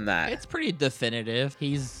give them that. It's pretty definitive.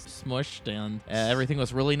 He's smushed and everything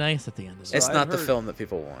was really nice at the end of it. It's I'd not the heard- film that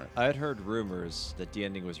people want. I had heard rumors that the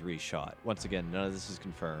ending was reshot. Once again, none of this is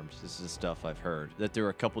confirmed. This is stuff I've heard. That there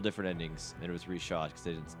were a couple different endings and it was reshot because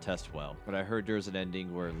they didn't test well. But I heard there was an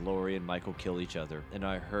ending where Laurie and Michael kill each other. And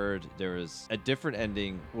I heard there was a different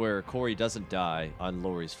ending where Corey doesn't die on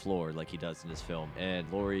Laurie's floor like he does in this film. And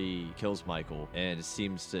Laurie kills Michael. And it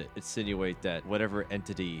seems to insinuate that whatever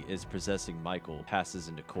entity is possessing Michael passes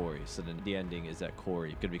into Corey. So then the ending is that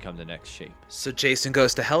Corey could become the next shape. So Jason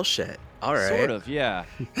goes to hell shit. All right. Sort of, yeah.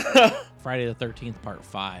 Friday the 13th Part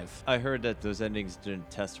 5. I heard that those endings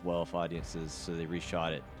didn't test well with audiences, so they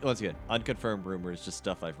reshot it. Once again, unconfirmed rumors, just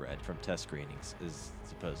stuff I've read from test screenings. Is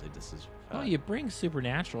supposedly this is. Oh, you bring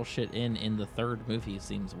supernatural shit in the third movie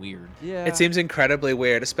seems weird. Yeah. It seems incredibly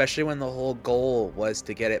weird, especially when the whole goal was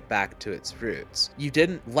to get it back to its roots. You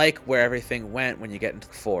didn't like where everything went when you get into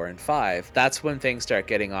 4 and 5. That's when things start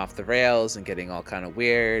getting off the rails and getting all kind of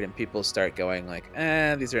weird, and people start going like,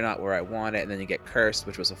 these are not where I want it, and then you get Cursed,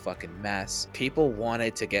 which was a fucking mess. People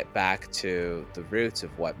wanted to get back to the roots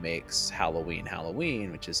of what makes Halloween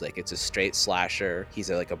Halloween, which is like, it's a straight slasher. He's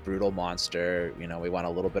like a brutal monster. You know, we want a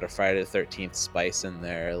little bit of Friday the 13th spice in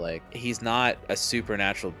there. Like, he's not a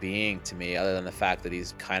supernatural being to me, other than the fact that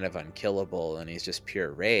he's kind of unkillable and he's just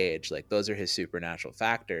pure rage. Like, those are his supernatural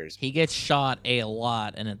factors. He gets shot a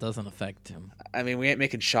lot and it doesn't affect him. I mean, we ain't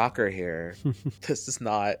making Shocker here. This is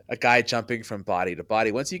not a guy jumping from body to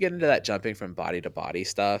body. Once you get into that jumping from body to body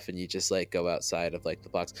stuff and you just like go outside of like the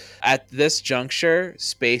box, at this juncture,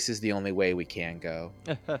 space is the only way we can go.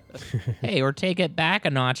 Hey, or take it back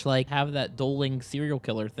a notch, like have that doling serial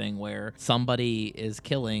killer thing where somebody is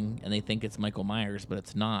killing and they think it's Michael Myers, but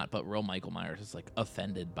it's not. But real Michael Myers is like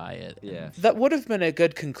offended by it. Yeah. That would have been a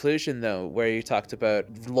good conclusion, though, where you talked about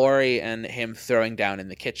Laurie and him throwing down in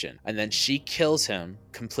the kitchen. And then she kills him,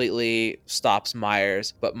 completely stops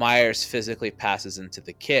Myers, but Myers physically passes into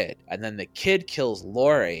the kid. And then the kid kills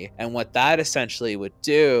Laurie. And what that essentially would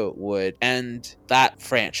do would end that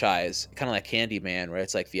franchise, kind of like Candyman, where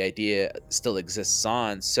it's like the idea still exists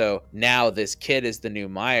on. So now this kid is the new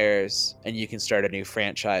Myers, and you can start a new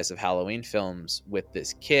franchise of Halloween films with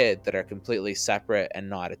this kid that are completely separate and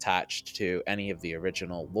not attached to any of the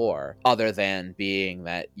original lore, other than being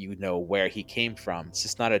that you know where he came from. It's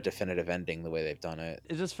just not a definitive ending the way they've done it.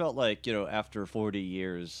 It just felt like, after 40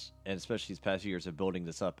 years, and especially these past few years of building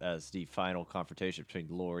this up as the final confrontation between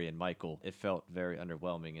Laurie and Michael, it felt very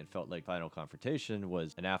underwhelming and felt like final confrontation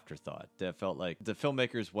was an afterthought. That felt like the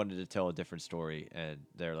filmmakers wanted to tell a different story, and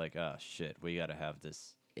they're like, oh shit, we gotta have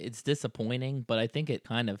this it's disappointing, but I think it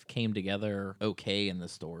kind of came together okay in the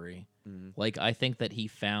story. Like, I think that he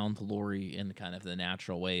found Laurie in kind of the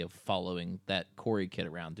natural way of following that Corey kid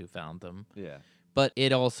around who found them. Yeah. But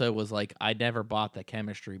it also was like, I never bought the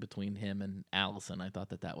chemistry between him and Allison. I thought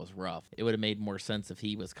that was rough. It would have made more sense if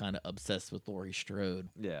he was kind of obsessed with Laurie Strode.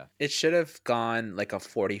 Yeah. It should have gone like a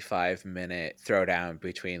 45-minute throwdown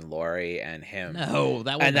between Laurie and him. No,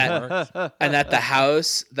 that wouldn't have worked. And that the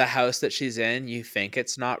house that she's in, you think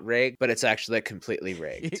it's not rigged, but it's actually completely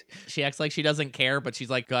rigged. She acts like she doesn't care, but she's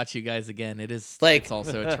like, got you guys again. It is Like- it's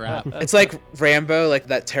also a trap. It's like Rambo, like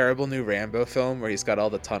that terrible new Rambo film where he's got all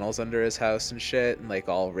the tunnels under his house and shit, and like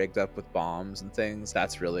all rigged up with bombs and things.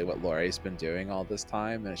 That's really what Laurie's been doing all this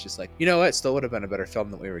time. And it's just like, you know what? It still would have been a better film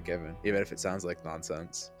than we were given, even if it sounds like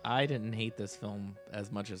nonsense. I didn't hate this film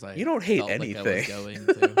as much as I You don't hate felt like I was anything. going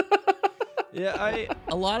to. Yeah,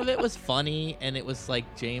 A lot of it was funny, and it was like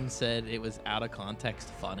James said, it was out of context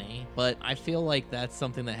funny. But I feel like that's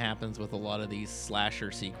something that happens with a lot of these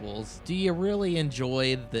slasher sequels. Do you really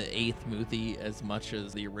enjoy the 8th movie as much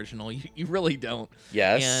as the original? You really don't.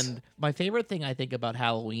 Yes. And my favorite thing I think about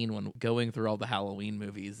Halloween when going through all the Halloween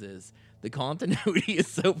movies is the continuity is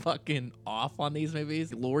so fucking off on these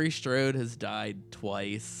movies. Laurie Strode has died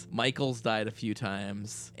twice. Michael's died a few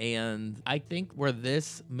times. And I think where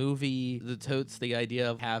this movie, the totes the idea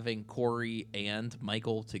of having Corey and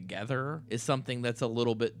Michael together is something that's a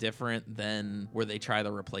little bit different than where they try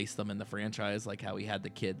to replace them in the franchise, like how we had the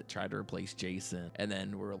kid that tried to replace Jason, and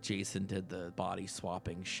then where Jason did the body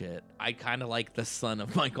swapping shit. I kind of like the son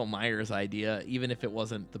of Michael Myers idea, even if it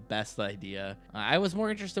wasn't the best idea. I was more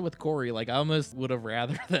interested with Corey. Like, I almost would have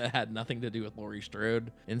rather that had nothing to do with Laurie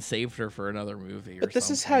Strode and saved her for another movie or But this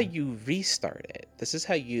something. is how you restart it. This is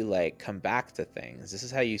how you like come back to things. This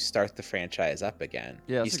is how you start the franchise up again.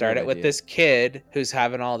 Yeah, you that's a start great it with idea. this kid who's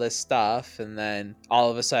having all this stuff, and then all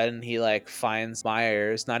of a sudden he like finds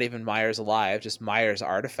Myers, not even Myers alive, just Myers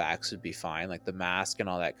artifacts would be fine, like the mask and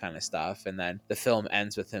all that kind of stuff. And then the film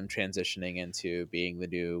ends with him transitioning into being the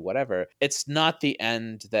new whatever. It's not the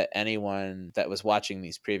end that anyone that was watching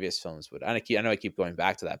these previous films would. I know I keep going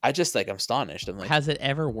back to that. I'm astonished. I'm like, Has it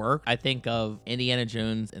ever worked? I think of Indiana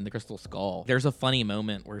Jones and the Crystal Skull. There's a funny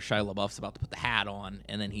moment where Shia LaBeouf's about to put the hat on,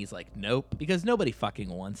 and then he's like, nope, because nobody fucking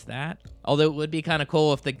wants that. Although it would be kind of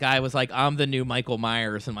cool if the guy was like, I'm the new Michael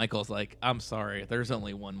Myers, and Michael's like, I'm sorry, there's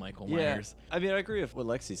only one Michael Myers. I mean, I agree with what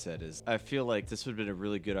Lexi said. Is I feel like this would have been a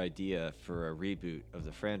really good idea for a reboot of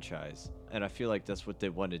the franchise. And I feel like that's what they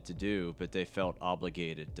wanted to do, but they felt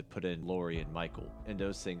obligated to put in Laurie and Michael. And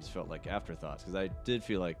those things felt like afterthoughts, because I did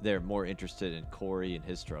feel like they're more interested in Corey and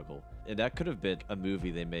his struggle. And that could have been a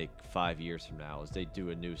movie they make 5 years from now, as they do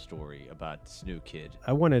a new story about this new kid.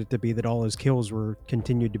 I wanted it to be that all his kills were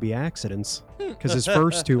continued to be accidents, because his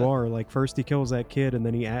first two are like, first he kills that kid and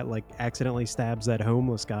then he accidentally stabs that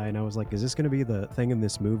homeless guy, and I was like, is this going to be the thing in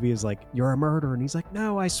this movie? Is like, you're a murderer, and he's like,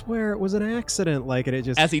 no, I swear it was an accident. Like, and it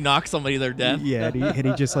just As he knocks somebody to their death. yeah, and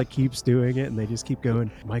he just like keeps doing it, and they just keep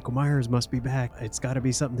going. Michael Myers must be back. It's got to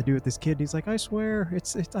be something to do with this kid. And he's like, I swear,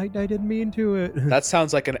 I didn't mean to it. that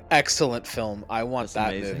sounds like an excellent film. I want That's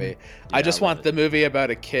that amazing. movie. Yeah, I just I love want it. the movie about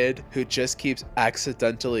a kid who just keeps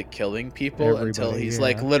accidentally killing people until Everybody, he's yeah.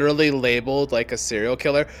 like literally labeled like a serial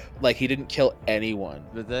killer. Like he didn't kill anyone.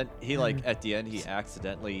 But then he like at the end he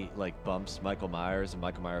accidentally like bumps Michael Myers, and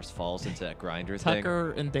Michael Myers falls into that grinder thing.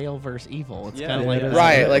 Tucker and Dale versus Evil. It's Yeah. kind of Yeah, like it is-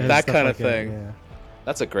 Right, it like is that stuff kind like of thing. yeah.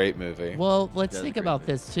 That's a great movie. Well, let's That's think a great about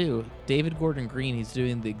movie. this too. David Gordon Green, he's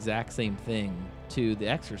doing the exact same thing to the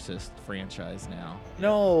Exorcist franchise now.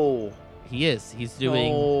 No. He is. He's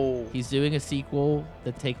doing No. he's doing a sequel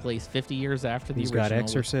that takes place 50 years after the He's original. got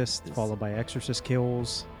Exorcist, This- followed by Exorcist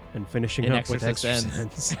Kills, and finishing And up with Exorcist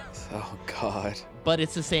Exorcist. Oh God. But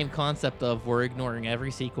it's the same concept of we're ignoring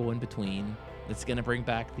every sequel in between. It's going to bring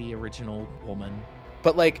back the original woman.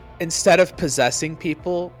 But like instead of possessing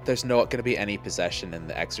people, there's not going to be any possession in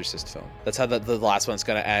the Exorcist film. That's how the last one's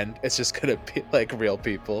going to end. It's just going to be like real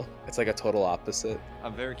people. It's like a total opposite.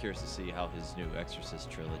 I'm very curious to see how his new Exorcist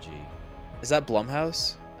trilogy. Is that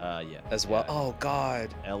Blumhouse Yeah. as well? Yeah. Oh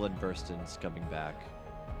God. Ellen Burstyn's coming back.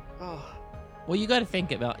 Oh. Well, you got to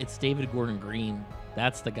think about it's David Gordon Green.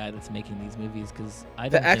 That's the guy that's making these movies because I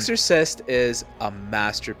don't The think Exorcist is a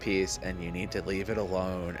masterpiece, and you need to leave it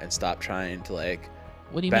alone and stop trying to like.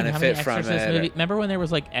 What do you mean? How many benefit from Exorcist it. movies? Remember when there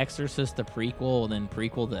was like Exorcist the prequel and then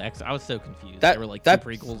prequel the I was so confused. That there were like that two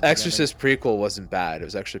prequels. Exorcist prequel wasn't bad. It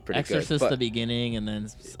was actually pretty Exorcist good. the But beginning, and then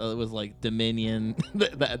it was like Dominion,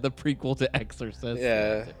 the prequel to Exorcist.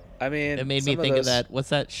 yeah, I mean, It made me some think of those- that. What's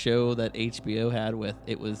that show that HBO had with?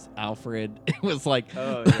 It was Alfred. It was like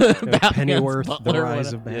Oh, yeah. Batman's Pennyworth, butler The or Rise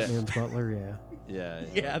whatever. of Batman's Butler, yeah. Yeah.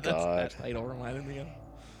 Yeah, that's God. that title reminded me of.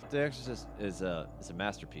 The Exorcist is a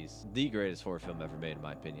masterpiece, the greatest horror film ever made, in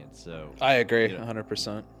my opinion. So I agree, You know,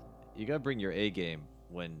 100%. you gotta bring your A game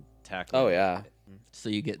when tackling. Oh it. yeah. So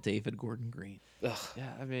you get David Gordon Green. Ugh.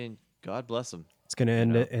 Yeah, I mean, God bless him. It's going to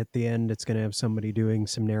end know? at the end. It's going to have somebody doing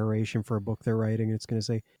some narration for a book they're writing. It's going to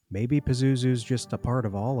say, maybe Pazuzu's just a part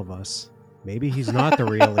of all of us. Maybe he's not the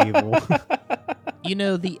real evil. You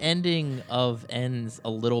know, the ending of ends a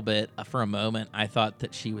little bit. For a moment, I thought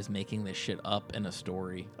that she was making this shit up in a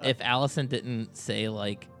story. If Allison didn't say,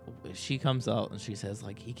 like, she comes out and she says,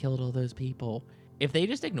 like, he killed all those people. If they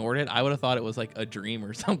just ignored it, I would have thought it was, like, a dream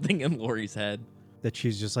or something in Laurie's head. That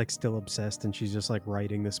she's just like still obsessed and she's just like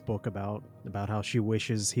writing this book about how she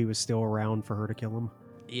wishes he was still around for her to kill him.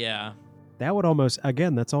 Yeah. That would almost,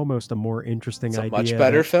 again, that's almost a more interesting It's a idea. much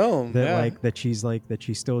better that, film. that yeah. like that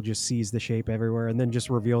she still just sees the shape everywhere, and then just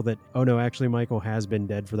reveal that, oh no, actually Michael has been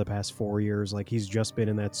dead for the past 4 years. Like he's just been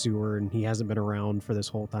in that sewer and he hasn't been around for this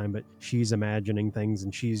whole time, but she's imagining things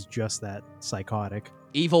and she's just that psychotic.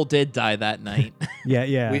 Evil did die that night.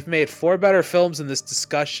 Yeah. We've made 4 better films in this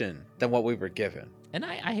discussion than what we were given. And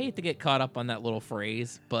I hate to get caught up on that little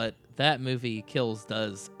phrase, but that movie kills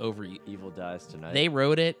does over. Evil dies tonight. They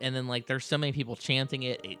wrote it, and then like there's so many people chanting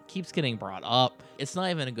it. It keeps getting brought up. It's not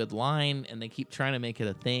even a good line, and they keep trying to make it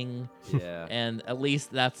a thing. Yeah. And at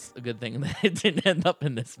least that's a good thing that it didn't end up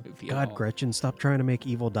in this movie. at God, all. Gretchen, stop trying to make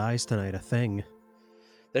Evil Dies Tonight a thing.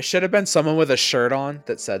 There should have been someone with a shirt on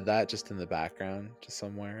that said that just in the background, just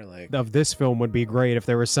somewhere. Like, Of this film would be great if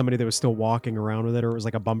there was somebody that was still walking around with it, or it was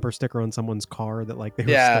like a bumper sticker on someone's car that like they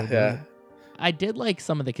were yeah, still doing yeah. it. I did like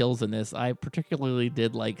some of the kills in this. I particularly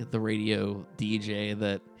did like the radio DJ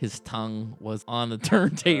that his tongue was on the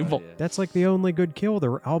turntable. Oh, yeah. That's like the only good kill.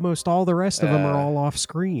 Almost all the rest of them are Uh. all off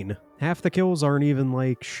screen. Half the kills aren't even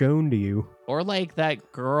like shown to you. Or like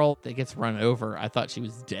that girl that gets run over. I thought she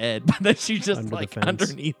was dead, but then she's just Under the like fence.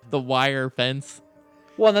 underneath the wire fence.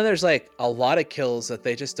 Well, and then there's like a lot of kills that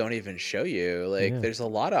they just don't even show you. Like, Yeah. there's a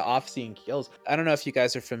lot of off-scene kills. I don't know if you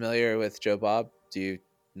guys are familiar with Joe Bob. Do you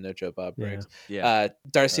know Joe Bob Yeah. Briggs? Yeah.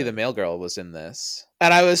 Darcy the Mail Girl was in this.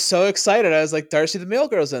 And I was so excited. I was like, Darcy the Mail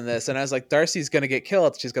Girl's in this. And I was like, Darcy's going to get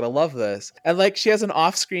killed. She's going to love this. And like, she has an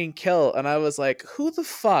off-screen kill. And I was like, who the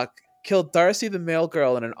fuck killed Darcy the Mail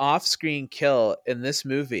Girl in an off-screen kill in this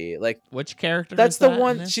movie? Like, Which character? that's is the that in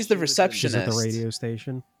one. this? She's the She was in- She's receptionist. at the radio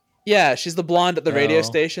station. Yeah, she's the blonde at the radio Oh.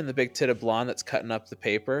 station, the big titted blonde that's cutting up the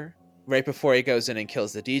paper. Right before he goes in and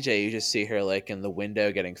kills the DJ, you just see her like in the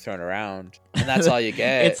window getting thrown around, and that's all you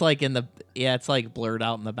get. It's like it's like blurred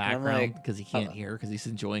out in the I'm background like, because he can't hear because he's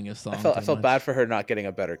enjoying his song. I felt too felt much. bad for her not getting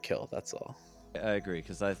a better kill. That's all. I agree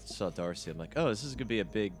because I saw Darcy. I'm like, oh, this is gonna be a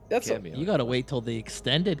big That's a- cameo. You gotta wait till the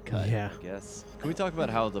extended cut. Yeah. I guess. Can we talk about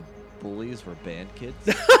how the bullies were band kids?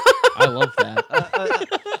 I love that.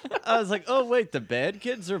 I was like, oh wait, the band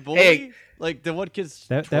kids are bully. Like the one kid's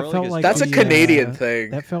That twirling felt his like That's a the, Canadian thing.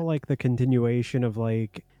 That felt like the continuation of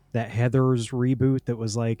like that Heathers reboot that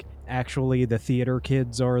was like actually the theater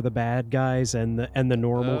kids are the bad guys and the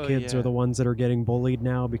normal Oh, kids yeah. are the ones that are getting bullied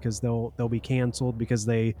now because they'll be canceled because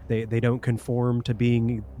they don't conform to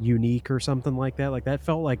being unique or something like that. Like that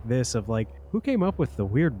felt like this of like, who came up with the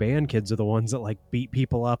weird band kids are the ones that like beat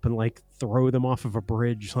people up and like throw them off of a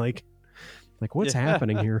bridge. Like what's Yeah.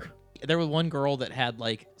 happening here? There was one girl that had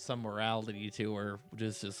like some morality to her,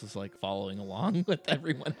 just was like following along with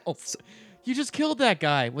everyone else. You just killed that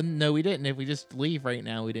guy. Well, no, we didn't. If we just leave right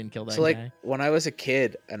now, we didn't kill that So like guy. when I was a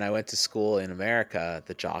kid and I went to school in America,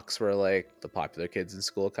 the jocks were like the popular kids in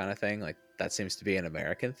school kind of thing. Like that seems to be an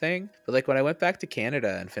American thing. But like when I went back to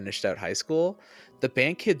Canada and finished out high school, the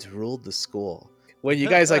band kids ruled the school. When you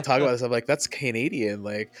guys like talk about this, I'm like, that's Canadian.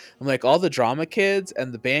 Like I'm like all the drama kids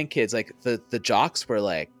and the band kids, like the jocks were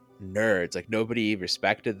like nerds. Like nobody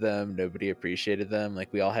respected them, nobody appreciated them.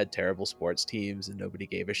 Like we all had terrible sports teams and nobody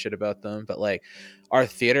gave a shit about them. But like our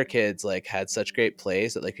theater kids like had such great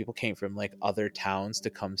plays that like people came from like other towns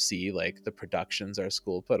to come see like the productions our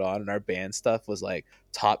school put on, and our band stuff was like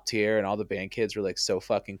top tier, and all the band kids were like so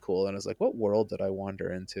fucking cool. And I was like, what world did I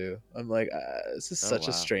wander into? I'm like, this is Oh, such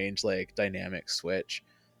a wow. strange like dynamic switch.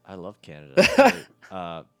 I love Canada. It's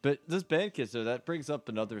great. But this band kids, so that brings up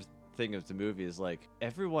another thing of the movie is like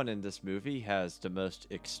everyone in this movie has the most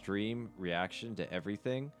extreme reaction to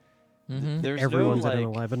everything. Mhm. There's Everyone's no, at an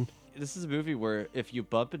like, 11. this is a movie where if you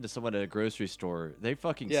bump into someone at a grocery store, they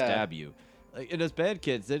fucking Yeah. stab you. Like, and as band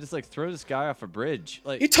kids, they just like throw this guy off a bridge.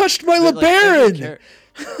 Like You touched my but, like, every LeBaron.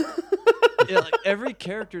 yeah, like every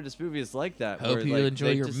character in this movie is like that. Hope where, you like, enjoy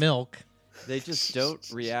they your just- milk. They just don't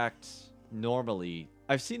react normally.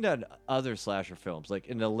 I've seen that in other slasher films. Like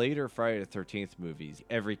in the later Friday the 13th movies,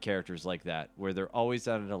 every character's like that, where they're always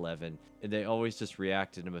at an 11 and they always just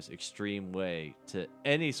react in the most extreme way to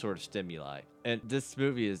any sort of stimuli. And this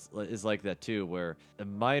movie is like that too, where a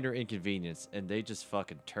minor inconvenience and they just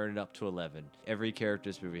fucking turn it up to 11. Every character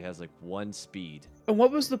in this movie has like one speed. And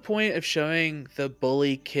what was the point of showing the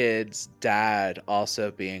bully kid's dad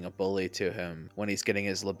also being a bully to him when he's getting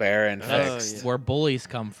his LeBaron fixed? That's where bullies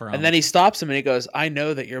come from. And then he stops him and he goes, I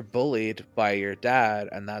know that you're bullied by your dad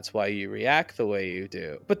and that's why you react the way you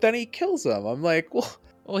do. But then he kills him. I'm like,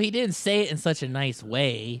 well, he didn't say it in such a nice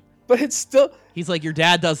way. but it's still... He's like, your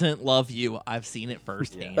dad doesn't love you. I've seen it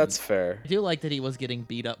firsthand. That's fair. I do like that he was getting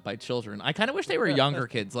beat up by children. I kind of wish they were younger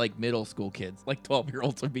kids, like middle school kids, like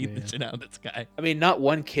 12-year-olds would beat the shit out of this guy. I mean, not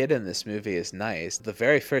one kid in this movie is nice. The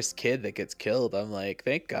very first kid that gets killed, I'm like,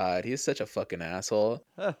 thank God. He's such a fucking asshole.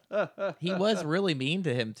 He was really mean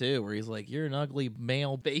to him, too, where he's like, you're an ugly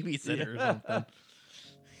male babysitter or something.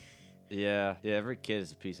 Yeah, every kid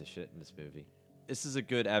is a piece of shit in this movie. This is a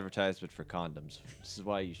good advertisement for condoms. This is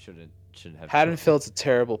why you shouldn't have. Haddonfield's a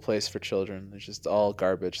terrible place for children. There's just all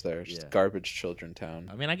garbage there. Just Yeah. garbage children town.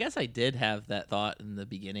 I mean, I guess I did have that thought in the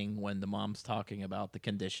beginning when the mom's talking about the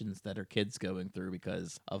conditions that her kid's going through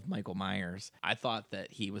because of Michael Myers. I thought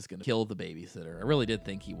that he was going to kill the babysitter. I really did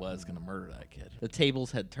think he was going to murder that kid. The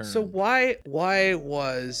tables had turned. So why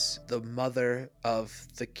was the mother of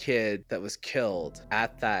the kid that was killed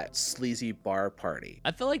at that sleazy bar party?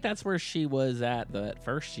 I feel like that's where she was at that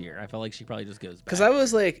first year. I felt like she probably just goes back. Because I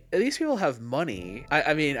was like, these people have money.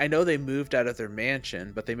 I mean, I know they moved out of their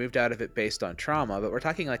mansion, but they moved out of it based on trauma. But we're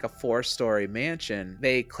talking like a 4-story mansion.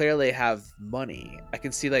 They clearly have money. I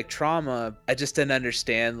can see like trauma. I just didn't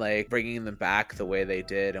understand like bringing them back the way they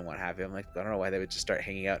did and what have you. I'm like, I don't know why they would just start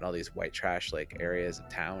hanging out in all these white trash like areas of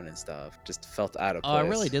town and stuff. Just felt out of place. Oh, I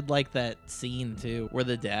really did like that scene too, where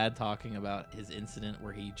the dad talking about his incident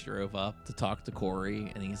where he drove up to talk to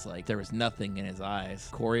Corey, and he's like, there was nothing in his eyes.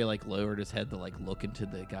 Corey like lowered his head to like look into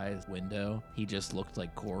the guy's window. He just looked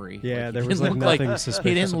like Corey. Yeah, Like, there he was didn't like look nothing suspicious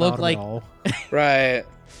he didn't look about like him at all. Right.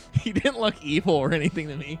 he didn't look evil or anything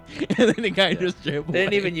to me. And then the guy just drove away. They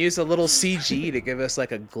didn't even use a little CG to give us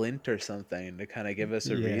like a glint or something to kind of give us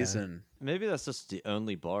a Yeah. reason. Maybe that's just the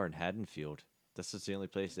only bar in Haddonfield. That's just the only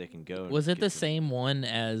place they can go. and Was it get the some- same one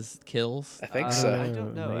as Kills? I think so. I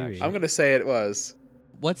don't know. Maybe. Actually. I'm going to say it was.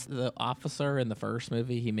 What's the officer in the first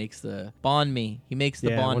movie? He makes the banh mi. He makes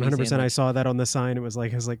the Yeah, banh mi 100%. I sandwich. saw that on the sign. It was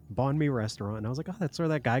like banh mi restaurant, and I was like, oh, that's where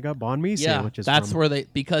that guy got banh mi Yeah, sandwiches that's from. where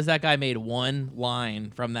because that guy made one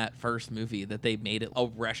line from that first movie that they made it a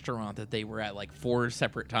restaurant that they were at like 4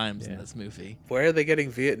 separate times in Yeah. this movie. Where are they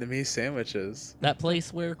getting Vietnamese sandwiches? That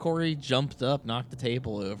place where Corey jumped up, knocked the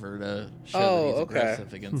table over to show Oh, that he's okay.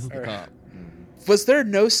 aggressive against the Alright. cop. Was there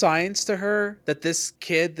no signs to her that this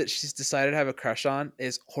kid that she's decided to have a crush on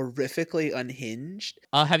is horrifically unhinged?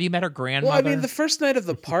 Have you met her grandmother? Well, I mean, the first night of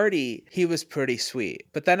the party, he was pretty sweet.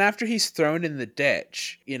 But then after he's thrown in the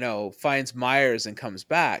ditch, finds Myers and comes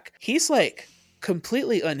back, he's like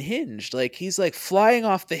completely unhinged. Like he's like flying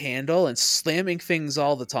off the handle and slamming things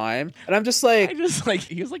all the time. And I'm just like, he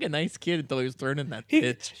was like a nice kid until he was thrown in that He-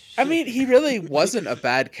 ditch. I mean, he really wasn't a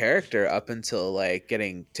bad character up until like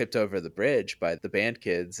getting tipped over the bridge by the band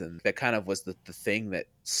kids. And that kind of was the thing that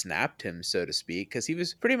snapped him, so to speak, because he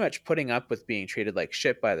was pretty much putting up with being treated like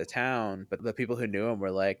shit by the town. But the people who knew him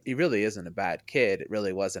were like, he really isn't a bad kid. It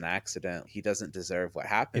really was an accident. He doesn't deserve what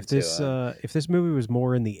happened to him. If this movie was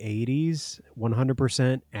more in the 80s,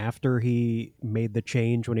 100% after he made the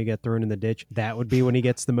change when he got thrown in the ditch, that would be when he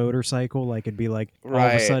gets the motorcycle. Like it'd be like all of a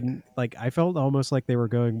Right. sudden, like I felt almost like they were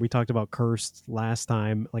going. We talked about Cursed last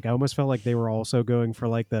time. Like I almost felt like they were also going for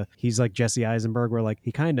like he's like Jesse Eisenberg, where like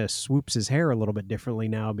he kind of swoops his hair a little bit differently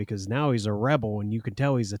now because now he's a rebel and you can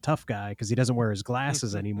tell he's a tough guy because he doesn't wear his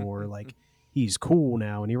glasses anymore. Like he's cool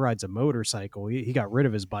now and he rides a motorcycle. He got rid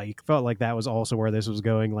of his bike. Felt like that was also where this was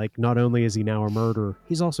going. Like not only is he now a murderer,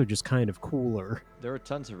 he's also just kind of cooler. There were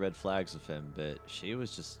tons of red flags with him, but she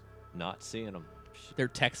was just not seeing them. Their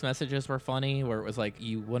text messages were funny, where it was like,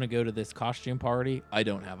 you want to go to this costume party? I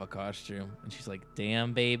don't have a costume. And she's like,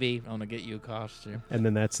 damn, baby, I'm going to get you a costume. And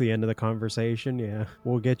then that's the end of the conversation. Yeah,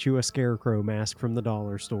 we'll get you a scarecrow mask from the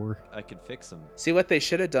dollar store. I could fix them. See, what they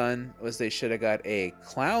should have done was they should have got a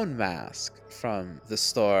clown mask from the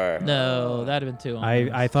store. No, that'd have been too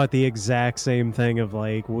I thought the exact same thing of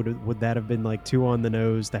like, would that have been like too on the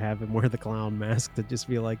nose to have him wear the clown mask to just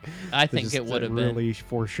be like, I to think just it would have been. really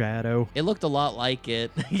foreshadow. It looked a lot like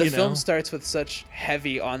it. The you film know? starts with such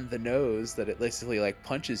heavy on the nose that it basically like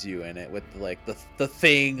punches you in it with like the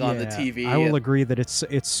thing on the Yeah, TV. I will and- agree that it's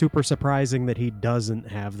super surprising that he doesn't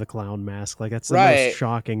have the clown mask. Like that's the Right. most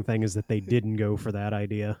shocking thing is that they didn't go for that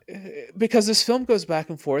idea. Because this film goes back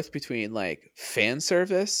and forth between like fan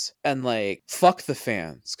service and like fuck the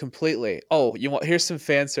fans completely. Oh, you want here's some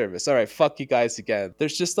fan service. All right, fuck you guys again.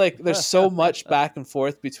 There's just like there's so much back and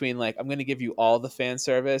forth between like I'm gonna give you all the fan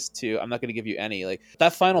service to I'm not gonna give you any. Like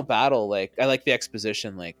that final battle, like I like the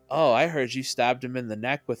exposition. Like, oh, I heard you stabbed him in the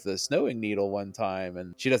neck with a snowing needle one time,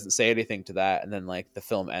 and she doesn't say anything to that. And then like the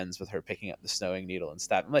film ends with her picking up the snowing needle and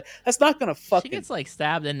stabbing. I'm like, that's not gonna She fucking gets like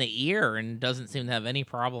stabbed in the ear and doesn't seem to have any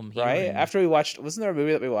problem hearing. right. After we watched, wasn't there a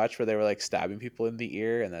movie that we watched where they were like stabbing people in the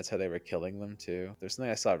ear, and that's how they were killing them too? There's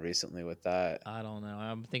something I saw recently with that. I don't know.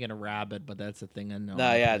 I'm thinking of Rabbit, but that's a thing I know.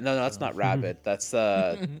 No, yeah, no, that's so. not Rabid. That's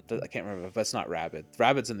I can't remember, but it's not Rabid.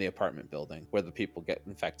 Rabid's in the apartment building where the people get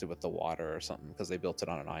infected with the water or something because they built it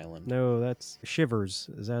on an island. No, that's Shivers.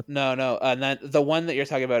 Is that? No, and then the one that you're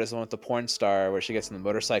talking about is the one with the porn star where she gets in the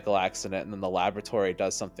motorcycle accident and then the laboratory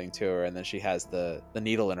does something to her and then she has the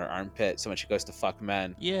needle in her armpit. So when she goes to fuck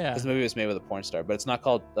men, Yeah, this movie was made with a porn star, but it's not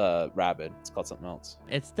called Rabid. It's called something else.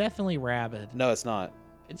 it's definitely Rabbit. No, it's not.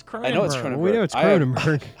 It's Cronenberg. I know it's Well, Cronenberg. we know it's I have-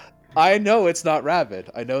 Cronenberg. I know it's not Rabid.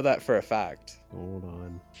 I know that for a fact. Hold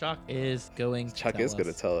on. Chuck is going to Chuck tell is going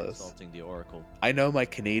to us. tell us. Consulting the Oracle. I know my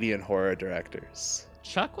Canadian horror directors.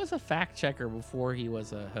 Chuck was a fact checker before he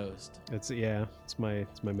was a host. It's my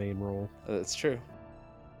main role. That's true.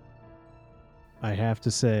 I have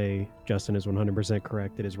to say, Justin is 100%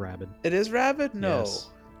 correct. It is Rabid. It is Rabid? No.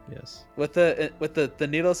 Yes. With the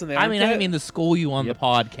needles in the I mean, I armpit? didn't mean to school you on Yep. the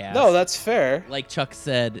podcast. No, that's fair. like Chuck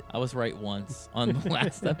said. I was right once on the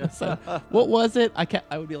last episode. What was it?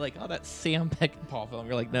 I would be like, oh, that's Sam Peckinpah film.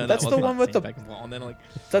 You're like, no, That's that the was one not with Sam the- Peckinpah. And then like,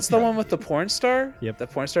 That's the one with the porn star? Yep. The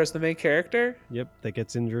porn star's the main character? Yep. That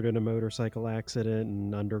gets injured in a motorcycle accident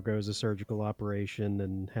and undergoes a surgical operation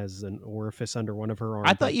and has an orifice under one of her arms.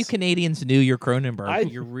 I thought you Canadians knew your Cronenberg. I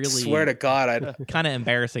You're really swear to God, I kind of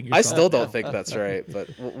embarrassing yourself. I still don't think that's right, but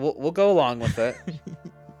we'll go along with it.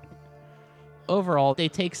 Overall, they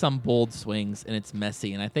take some bold swings and it's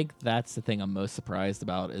messy. And I think that's the thing I'm most surprised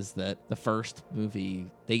about is that the first movie,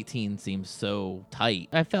 18, seems so tight.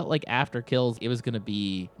 I felt like after Kills, it was going to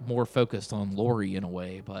be more focused on Laurie in a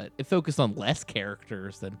way, but it focused on less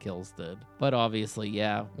characters than Kills did. But obviously,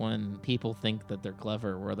 yeah, when people think that they're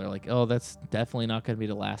clever, where they're like, oh, that's definitely not going to be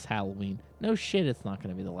the last Halloween. No shit, it's not going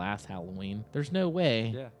to be the last Halloween. There's no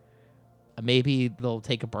way. Yeah. Maybe they'll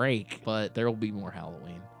take a break, but there will be more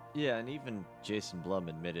Halloween. Yeah, and even Jason Blum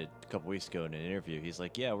admitted a couple weeks ago in an interview, he's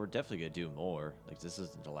like, yeah, we're definitely going to do more. Like, this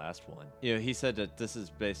isn't the last one. You know, he said that this is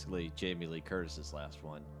basically Jamie Lee Curtis's last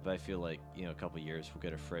one. But I feel like, you know, a couple years, we'll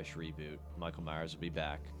get a fresh reboot. Michael Myers will be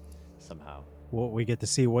back somehow. Well, we get to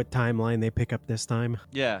see what timeline they pick up this time.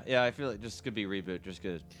 Yeah, I feel like just going to be reboot, just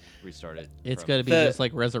going to restart it. It's from- going to be The- just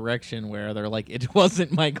like Resurrection, where they're like, it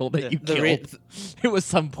wasn't Michael that you The killed. re- It was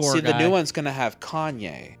some poor See, guy. the new one's gonna have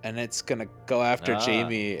Kanye, and it's gonna go after Ah.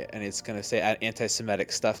 Jamie, and it's gonna say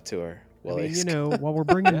anti-Semitic stuff to her. Well, I mean, you know, while we're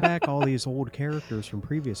bringing back all these old characters from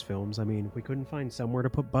previous films, I mean, we couldn't find somewhere to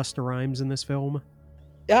put Busta Rhymes in this film.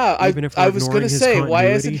 yeah, even if I we're was ignoring gonna his say, why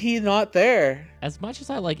isn't continuity. he not there? As much as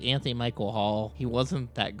I like Anthony Michael Hall, he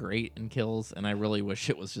wasn't that great in Kills, and I really wish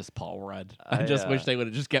it was just Paul Rudd. I just wish they would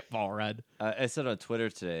have just kept Paul Rudd. I said on Twitter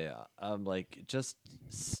today, I'm like, just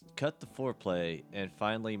cut the foreplay and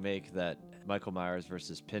finally make that Michael Myers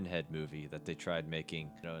versus Pinhead movie that they tried making,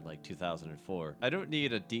 you know, in like 2004. I don't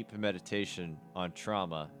need a deep meditation on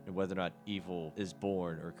trauma and whether or not evil is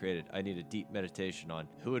born or created. I need a deep meditation on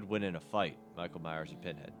who would win in a fight, Michael Myers or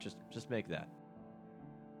Pinhead. Just make that.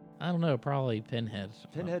 I don't know, probably Pinhead.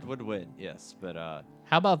 Pinhead would win, yes, but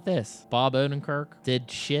How about this? Bob Odenkirk did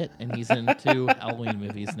shit, and he's in 2 Halloween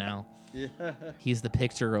movies now. yeah. He's the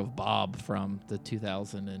picture of Bob from the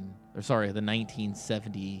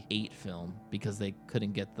 1978 film because they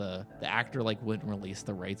couldn't get the actor like wouldn't release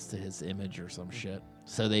the rights to his image or some shit.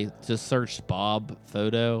 So they just searched Bob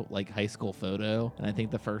photo, like high school photo, and I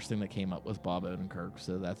think the first thing that came up was Bob Odenkirk,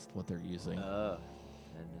 so that's what they're using.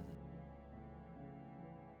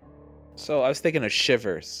 So I was thinking of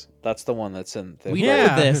Shivers. That's the one that's in. The We Yeah.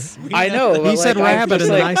 know this. I know. He but, said like, I'm Rabbit,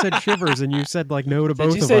 just and then like- I said Shivers, and you said like no to both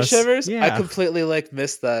Did you of say us. Shivers? Yeah. I completely like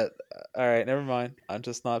missed that. All right, never mind. I'm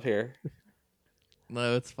just not here.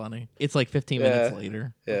 No, it's funny. It's like 15 minutes Yeah.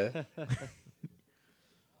 later. Yeah.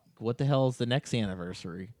 What the hell is the next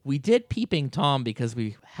anniversary? We did Peeping Tom because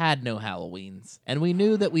we had no Halloweens. And we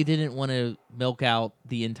knew that we didn't want to milk out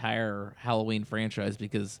the entire Halloween franchise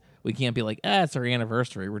because We can't be like, it's our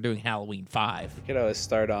anniversary. We're doing Halloween 5. You could always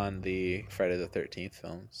start on the Friday the 13th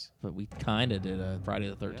films. But we kind of did a Friday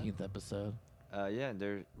the 13th episode. Yeah, and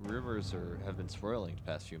there rumors have been swirling the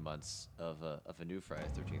past few months of a new Friday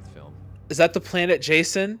the 13th film. Is that the Planet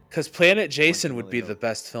Jason? Because Planet Jason would be Unfortunately, the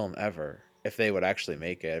best film ever if they would actually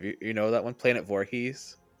make it. Have you know that one, Planet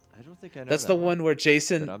Voorhees? I don't think I know. That's that the one where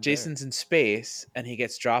but I'm there. Jason's in space and he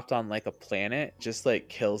gets dropped on like a planet, just like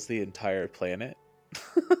kills the entire planet.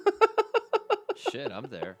 Shit, I'm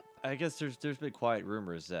there. I guess there's been quiet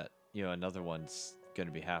rumors that another one's going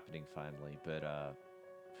to be happening finally, but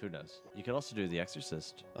who knows? You could also do The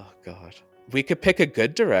Exorcist. Oh god. We could pick a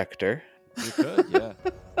good director. You could, yeah.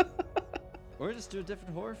 Or just do a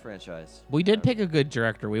different horror franchise. We did pick a good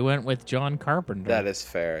director. We went with John Carpenter. That is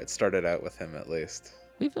fair. It started out with him at least.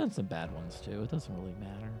 We've done some bad ones too. It doesn't really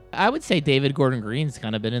matter. I would say David Gordon Green's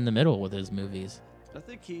kind of been in the middle with his movies. I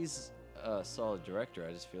think he's a solid director.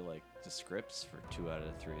 I just feel like the scripts for 2 out of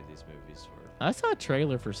the 3 of these movies were. I saw a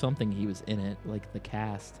trailer for something he was in it, like the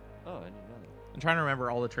cast. Oh, I didn't know that. I'm trying to remember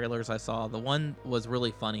all the trailers I saw. The one was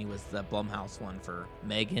really funny was the Blumhouse one for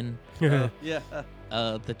Megan, Yeah.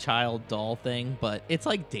 the child doll thing, but it's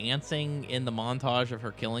like dancing in the montage of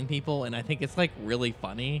her killing people, and I think it's like really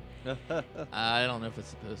funny. I don't know if it's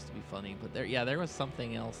supposed to be funny, but there was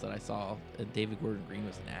something else that I saw. David Gordon Green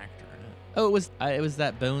was an actor in it. Oh, it was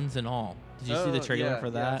that Bones and All. Did you see the trailer for Yeah,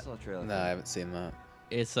 I that? saw the trailer. No, I haven't seen that.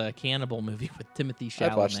 It's a cannibal movie with Timothy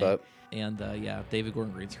Chalamet. I'd watch that. And David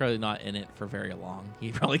Gordon Green's probably not in it for very long.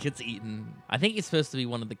 He probably gets eaten. I think he's supposed to be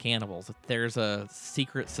one of the cannibals. There's a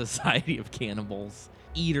secret society of cannibals.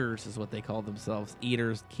 Eaters is what they call themselves.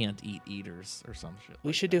 Eaters can't eat eaters or some shit.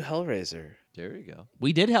 We should do Hellraiser. There you go.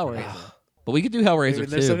 We did Hellraiser. But we could do Hellraiser Dude,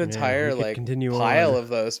 there's too. an entire we could like continue pile on. of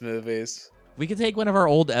those movies. We could take one of our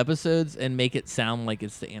old episodes and make it sound like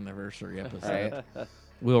it's the anniversary episode. Right.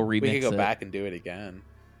 We'll remix We could go it. back and do it again.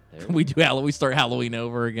 There We do we start Halloween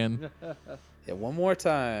over again. Yeah, one more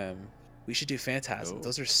time. We should do Phantasm. Oh.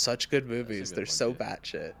 Those are such good movies. good They're one, so dude.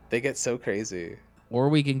 batshit. They get so crazy. Or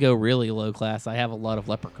we can go really low class. I have a lot of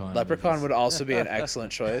Leprechaun. Leprechaun movies. would also be an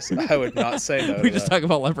excellent choice. I would not say no We to just that. talk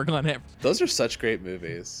about Leprechaun. Those are such great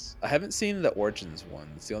movies. I haven't seen the Origins one.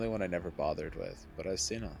 It's the only one I never bothered with, but I've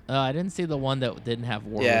seen it. I didn't see the one that didn't have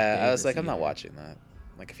Warwick Yeah, I was Davis like, I'm not either. watching that.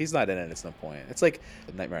 Like, if he's not in it, it's no point. It's like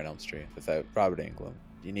Nightmare on Elm Street without Robert Englund.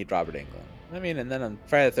 You need Robert Englund. I mean, and then on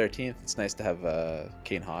Friday the 13th, it's nice to have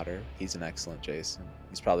Kane Hodder. He's an excellent Jason.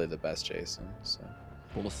 He's probably the best Jason. So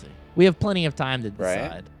We'll see. We have plenty of time to Right?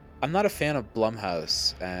 decide. I'm not a fan of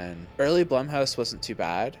Blumhouse, and early Blumhouse wasn't too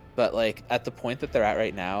bad, but like at the point that they're at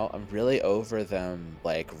right now, I'm really over them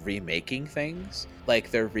like remaking things.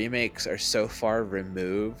 Like their remakes are so far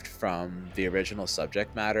removed from the original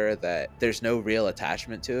subject matter that there's no real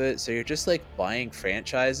attachment to it. So you're just like buying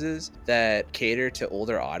franchises that cater to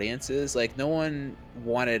older audiences. Like no one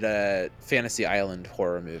wanted a Fantasy Island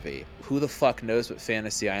horror movie. Who the fuck knows what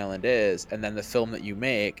Fantasy Island is? And then the film that you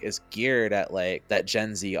make is geared at like that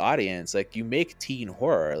Gen Z audience. Like you make teen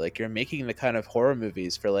horror. Like you're making the kind of horror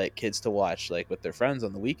movies for like kids to watch like with their friends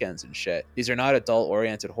on the weekends and shit. These are not adult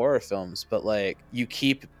oriented horror films, but like you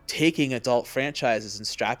keep taking adult franchises and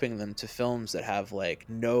strapping them to films that have like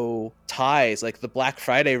no ties, like the Black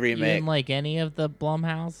Friday You remake. didn't like any of the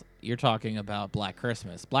Blumhouse? You're talking about Black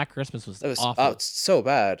Christmas. Black Christmas was It was awful. it's so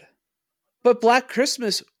bad. But Black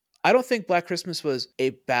Christmas, I don't think Black Christmas was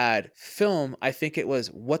a bad film. I think it was,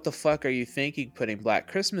 what the fuck are you thinking putting Black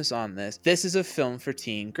Christmas on this? This is a film for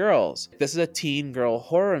teen girls. This is a teen girl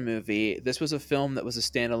horror movie. This was a film that was a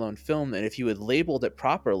standalone film that if you had labeled it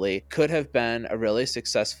properly, could have been a really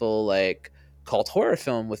successful like cult horror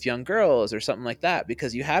film with young girls or something like that,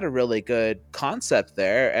 because you had a really good concept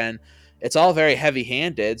there, and it's all very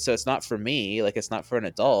heavy-handed, so it's not for me, like it's not for an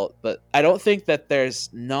adult. But I don't think that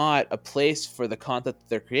there's not a place for the content that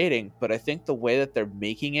they're creating, but I think the way that they're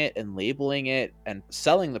making it and labeling it and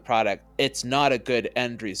selling the product, it's not a good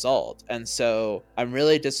end result. And so I'm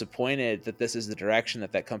really disappointed that this is the direction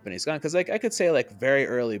that that company's gone, because like I could say like very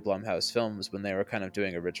early Blumhouse films, when they were kind of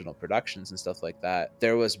doing original productions and stuff like that,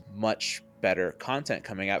 there was much better content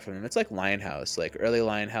coming out from them. It's like Lionhouse, like early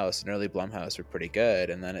Lionhouse and early Blumhouse were pretty good,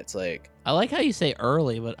 and then it's like I like how you say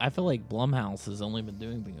early, but I feel like Blumhouse has only been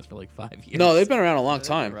doing things for like 5 years. no, they've been around a long They've been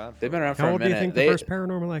time. around for They've been a around for How a old do you minute. think the first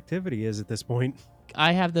Paranormal Activity is at this point?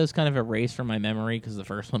 I have those kind of erased from my memory because the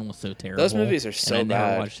first one was so terrible. Those movies are and so I never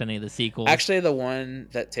bad. watched any of the sequels. Actually, the one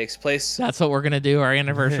that takes place, that's what we're gonna do. Our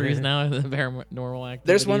anniversaries now. The Paranormal Activities.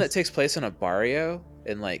 there's one that takes place in a barrio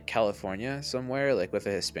in like California somewhere, like with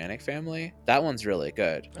a Hispanic family. That one's really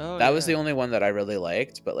good. Oh, That was the yeah. only one that I really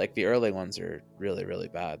liked, but like the early ones are really, really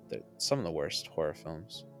bad. They're some of the worst horror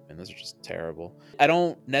films and those are just terrible. I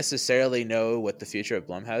don't necessarily know what the future of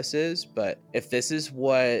Blumhouse is, but if this is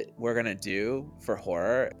what we're gonna do for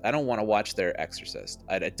horror, I don't want to watch their Exorcist.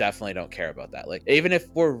 I definitely don't care about that. Like, even if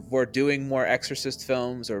we're doing more Exorcist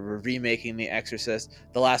films or we're remaking the Exorcist,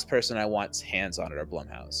 the last person I want hands on it are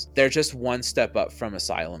Blumhouse. They're just one step up from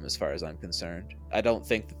Asylum as far as I'm concerned. I don't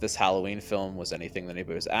think that this Halloween film was anything that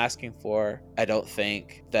anybody was asking for. I don't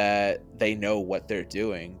think that they know what they're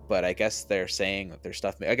doing, but I guess they're saying that their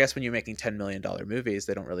stuff. I guess when you're making $10 million movies,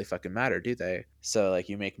 they don't really fucking matter, do they? So like,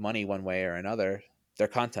 you make money one way or another. Their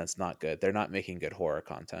content's not good. They're not making good horror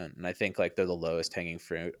content, and I think like they're the lowest hanging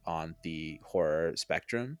fruit on the horror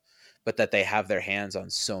spectrum. But that they have their hands on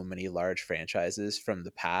so many large franchises from the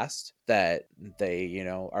past that they, you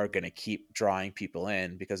know, are going to keep drawing people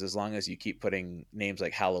in, because as long as you keep putting names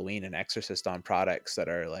like Halloween and Exorcist on products that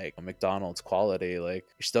are like McDonald's quality, like,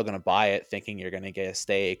 you're still going to buy it thinking you're going to get a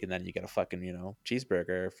steak, and then you get a fucking, you know,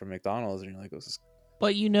 cheeseburger from McDonald's, and you're like, this is...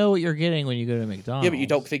 But you know what you're getting when you go to McDonald's. Yeah, but you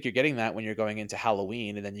don't think you're getting that when you're going into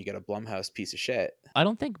Halloween, and then you get a Blumhouse piece of shit. I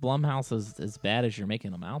don't think Blumhouse is as bad as you're making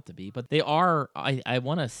them out to be, but they are. I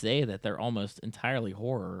want to say that they're almost entirely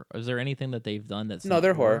horror. Is there anything that they've done that's No, not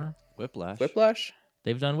they're horror. Whiplash. Whiplash?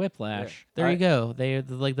 They've done Whiplash. Yeah. There you I- go. They're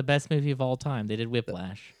like the best movie of all time. They did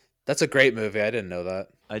Whiplash. That's a great movie. I didn't know that.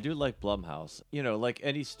 I do like Blumhouse. You know, like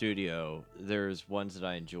any studio, there's ones that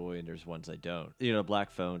I enjoy and there's ones I don't. You know,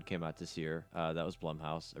 Black Phone came out this year. That was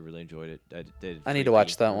Blumhouse. I really enjoyed it. I need to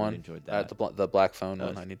watch that I really one. enjoyed that. The Black Phone That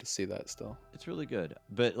one. was- I need to see that still. It's really good.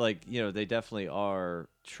 But like, you know, they definitely are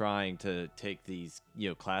trying to take these, you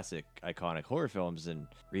know, classic iconic horror films and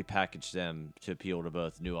repackage them to appeal to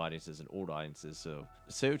both new audiences and old audiences. So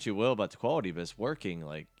say what you will about the quality, but it's working.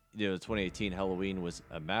 Like, you know, 2018 Halloween was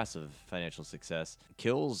a massive financial success.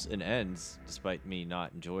 Kills and Ends, despite me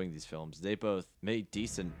not enjoying these films, they both made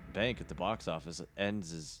decent bank at the box office.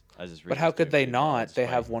 Ends is as But how could they not? They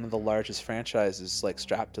have one of the largest franchises like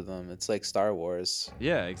strapped to them. It's like Star Wars.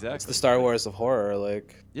 Yeah, exactly. It's the Star Wars of horror.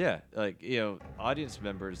 Like, Yeah, like, you know, audience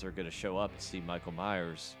members are going to show up to see Michael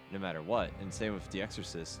Myers no matter what. And same with The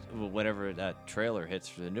Exorcist. Whenever that trailer hits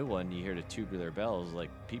for the new one, you hear the tubular bells, like,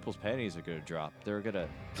 people's panties are going to drop. They're going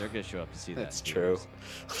to show up to see that. that's in true.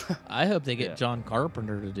 theaters. I hope they get Yeah. John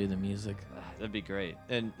Carpenter to do the music. That'd be great.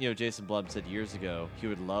 And, you know, Jason Blum said years ago he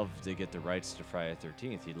would love to get the rights to Friday the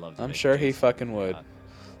 13th. He'd love to I'm make sure he Jason fucking would.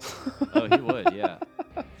 Oh, he would, yeah.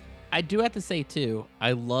 I do have to say too,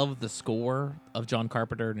 I love the score of John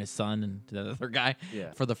Carpenter and his son and the other guy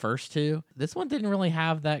Yeah. for the first two. This one didn't really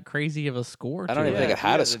have that crazy of a score. I don't to even it. think it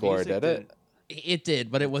had a the score, music did it? It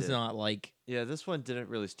did, but it was did. not like. Yeah, this one didn't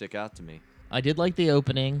really stick out to me. I did like the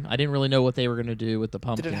opening. I didn't really know what they were going to do with the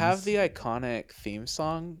pumpkins. Did it have the iconic theme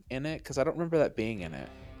song in it? Because I don't remember that being in it.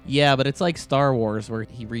 Yeah, but it's like Star Wars where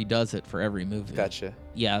he redoes it for every movie. Gotcha.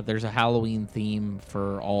 Yeah, there's a Halloween theme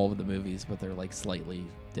for all of the movies, but they're like slightly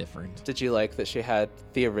different. Did you like that she had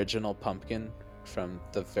the original pumpkin from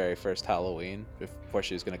the very first Halloween before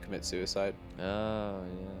she was going to commit suicide? Oh,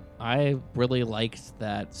 yeah. I really liked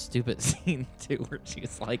that stupid scene too,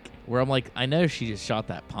 where I'm like, I know she just shot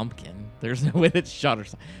that pumpkin. There's no way that she shot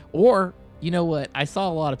herself. Or, you know what? I saw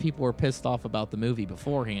a lot of people were pissed off about the movie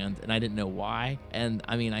beforehand, and I didn't know why. And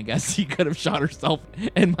I mean, I guess he could have shot herself,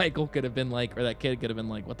 and Michael could have been like, or that kid could have been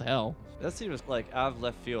like, what the hell? That scene was like out of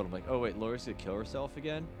left field. I'm like, oh wait, Laura's gonna kill herself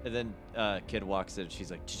again? And then kid walks in and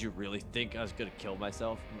she's like, did you really think I was gonna kill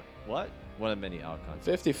myself? I'm like, what? One of many outcomes.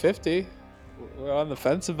 50-50. We're on the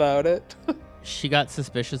fence about it. She got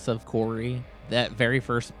suspicious of Corey that very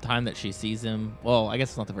first time that she sees him. Well, I guess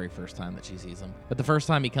it's not the very first time that she sees him, but the first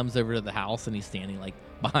time he comes over to the house and he's standing like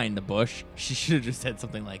behind the bush, she should have just said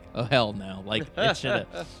something like, oh hell no. Like, it should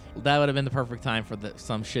have. That would have been the perfect time for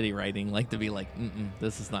some shitty writing, like to be like,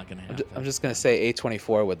 this is not gonna happen. I'm just going to say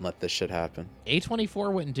A24 wouldn't let this shit happen.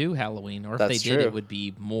 A24 wouldn't do Halloween, or if That's they did, true. it would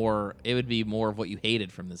be more of what you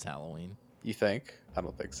hated from this Halloween. You think? I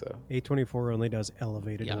don't think so. A24 only does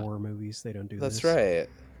elevated Yeah. horror movies. They don't do That's this. right.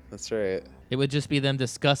 That's right. It would just be them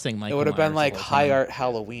discussing Michael It would have been Myers like the whole high time. art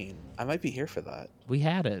Halloween. I might be here for that. We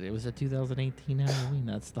had it. It was a 2018 Halloween.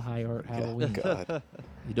 That's the high art Halloween. God.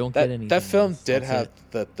 You don't get That anything. that film else. did That's have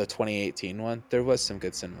it. the 2018 one. There was some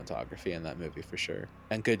good cinematography in that movie for sure,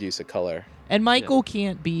 and good use of color. And Michael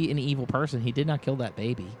can't be an evil person. He did not kill that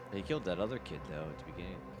baby. He killed that other kid though at the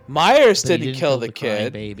beginning. Myers But he didn't didn't kill kill the the crying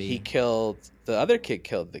kid. baby. He killed the other kid.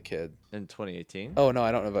 Killed the kid. In 2018. Oh no,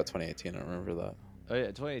 I don't know about 2018. I don't remember that. Oh yeah,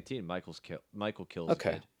 2018. Michael kills Okay.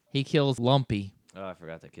 a kid. He kills Lumpy. Oh, I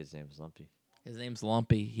forgot that kid's name was Lumpy. His name's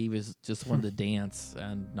Lumpy. He was just wanted to dance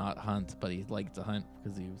and not hunt, but he liked to hunt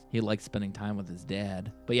because he liked spending time with his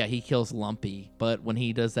dad. But yeah, he kills Lumpy. But when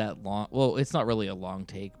he does that it's not really a long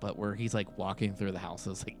take, but where he's like walking through the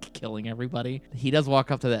houses, like killing everybody, he does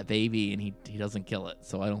walk up to that baby and he doesn't kill it.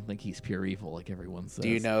 So I don't think he's pure evil like everyone says. Do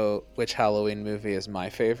you know which Halloween movie is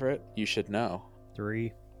my favorite? You should know.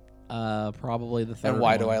 3. Probably the third. And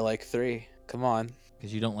why one. do I like 3? Come on.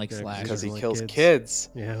 Because you don't like Yeah, 'cause slash. Because he like kills kids. kids.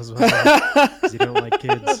 Yeah, I was about to because you don't like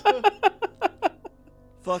kids.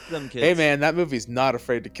 Fuck them kids. Hey man, that movie's not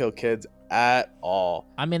afraid to kill kids at all.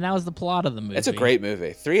 I mean, that was the plot of the movie. It's a great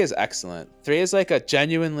movie. 3 is excellent. 3 is like a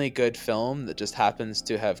genuinely good film that just happens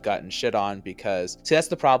to have gotten shit on because, see, that's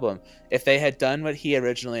the problem. If they had done what he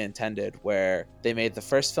originally intended, where they made the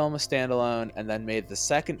first film a standalone and then made the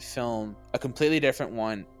second film a completely different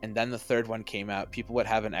one, and then the third one came out, people would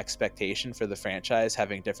have an expectation for the franchise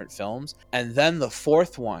having different films. And then the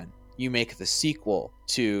fourth one, you make the sequel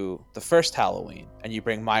to the first Halloween and you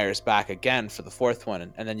bring Myers back again for the fourth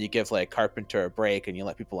one, and then you give like Carpenter a break and you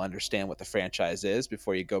let people understand what the franchise is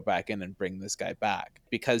before you go back in and bring this guy back.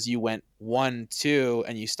 Because you went 1, 2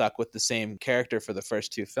 and you stuck with the same character for the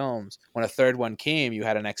first 2 films, when a third one came, you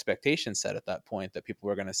had an expectation set at that point that people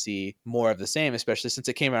were going to see more of the same, especially since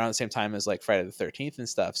it came around at the same time as like Friday the 13th and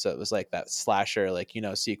stuff. So it was like that slasher, like, you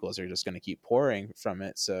know, sequels are just going to keep pouring from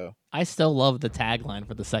it. So I still love the tagline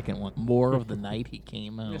for the second one. More of the night he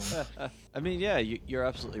came home. I mean, yeah, you're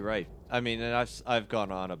absolutely right. I mean, and I've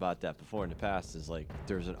gone on about that before in the past. Is like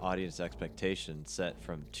there's an audience expectation set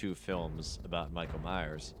from 2 films about Michael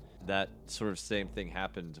Myers. That sort of same thing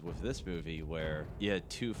happened with this movie, where you had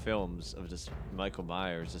 2 films of just Michael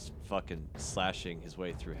Myers just fucking slashing his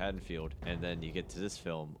way through Haddonfield, and then you get to this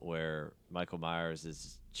film where Michael Myers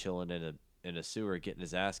is chilling in a sewer getting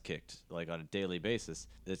his ass kicked like on a daily basis.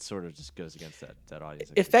 It sort of just goes against that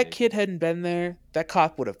audience. if that expectation. kid hadn't been there, that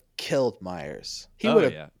cop would have killed Myers. He Oh, would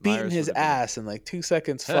have yeah. beaten Myers his would have been- ass in like 2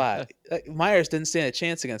 seconds flat. Like, Myers didn't stand a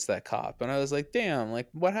chance against that cop. And I was like, damn, like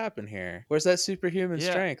what happened here? Where's that superhuman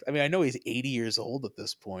Yeah. strength? I mean, I know he's 80 years old at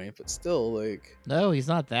this point, but still, like, No, he's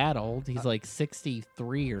not that old. He's like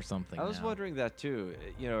 63 or something. I was now. wondering that too.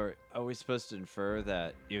 You know, are we supposed to infer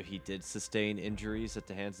that he did sustain injuries at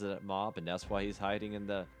the hands of that mob, and that's why he's hiding in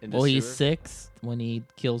the Well, he's sewer? 6 when he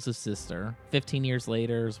kills his sister. 15 years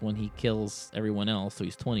later is when he kills everyone else, so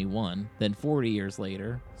he's 21. Then 40 years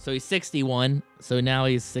later, so he's 61. So now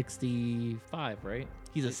he's 65, right?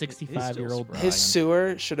 He's a He's still 65-year-old. spry. his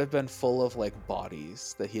sewer should have been full of like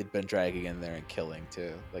bodies that he had been dragging in there and killing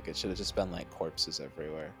too. Like it should have just been like corpses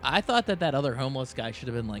everywhere. I thought that other homeless guy should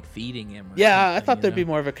have been like feeding him. Or Yeah, I something, thought you there'd be know?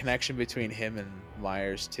 more of a connection between him and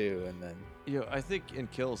Myers too. And then I think in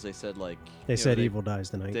Kills they said like They you know, said evil dies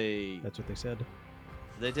tonight. They That's what they said.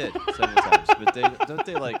 They did several times, but don't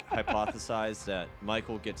they like hypothesize that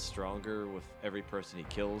Michael gets stronger with every person he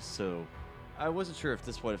kills? So I wasn't sure if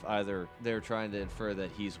this one, if either they're trying to infer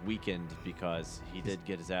that he's weakened because he did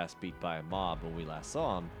get his ass beat by a mob when we last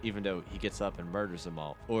saw him, even though he gets up and murders them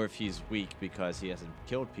all, or if he's weak because he hasn't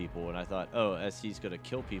killed people. And I thought, oh, as he's gonna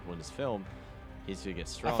kill people in this film, he's gonna get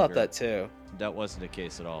stronger. I thought that too. That wasn't the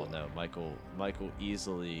case at all. No, Michael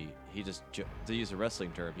easily, he just to use a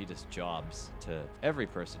wrestling term, he just jobs to every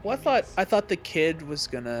person. Well, he meets. I thought the kid was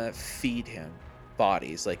gonna feed him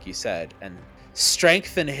bodies, like you said, and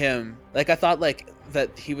strengthen him. Like I thought, like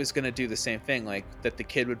that he was gonna do the same thing, like that the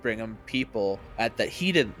kid would bring him people that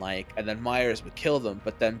he didn't like, and then Myers would kill them.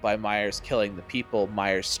 But then by Myers killing the people,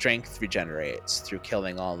 Myers' strength regenerates through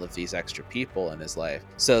killing all of these extra people in his life.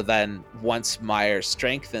 So then once Myers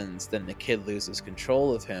strengthens, then the kid loses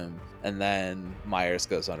control of him, and then Myers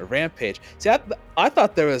goes on a rampage. See, I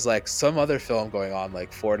thought there was like some other film going on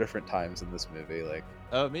like 4 different times in this movie, like.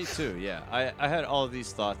 Oh, me too. Yeah, I had all of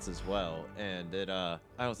these thoughts as well, and it I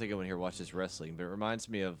don't think anyone here watches wrestling, but it reminds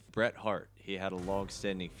me of Bret Hart. He had a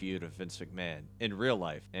long-standing feud with Vince McMahon in real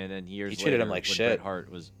life, and then years He treated later, him like when shit. Bret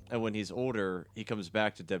Hart was, and when he's older, he comes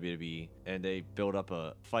back to WWE, and they build up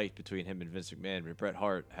a fight between him and Vince McMahon. But Bret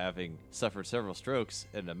Hart, having suffered several strokes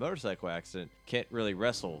in a motorcycle accident, can't really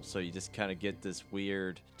wrestle, so you just kind of get this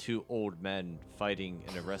weird 2 old men fighting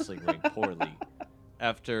in a wrestling ring poorly.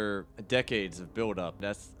 After decades of build-up,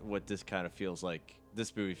 that's what this kind of feels like.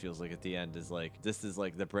 This movie feels like at the end is like, this is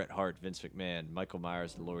like the Bret Hart, Vince McMahon, Michael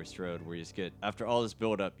Myers, and Laurie Strode, where you just get, after all this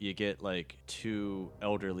build-up, you get like 2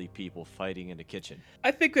 elderly people fighting in the kitchen. I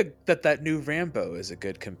think that new Rambo is a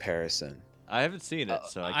good comparison. I haven't seen it,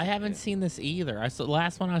 so I haven't seen this either. I saw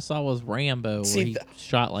last one I saw was Rambo, See, where he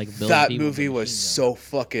shot like Bill That T with a movie was machine gun. so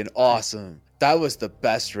fucking awesome. That was the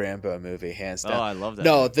best Rambo movie, hands down. Oh, I love that.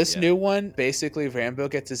 No, movie. this Yeah. new one, basically Rambo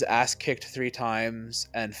gets his ass kicked 3 times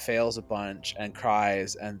and fails a bunch and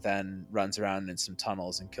cries and then runs around in some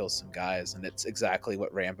tunnels and kills some guys. And it's exactly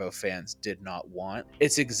what Rambo fans did not want.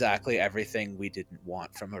 It's exactly everything we didn't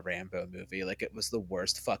want from a Rambo movie. Like, it was the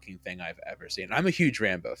worst fucking thing I've ever seen. I'm a huge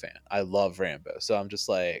Rambo fan. I love Rambo. So I'm just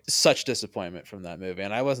like, such disappointment from that movie.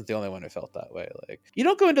 And I wasn't the only one who felt that way. Like, you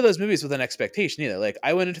don't go into those movies with an expectation either. Like,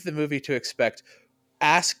 I went into the movie to expect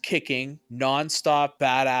ass kicking, nonstop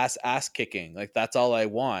badass ass kicking. Like, that's all I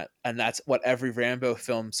want. And that's what every Rambo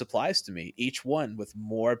film supplies to me. Each one with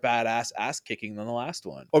more badass ass kicking than the last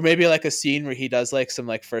one. Or maybe like a scene where he does like some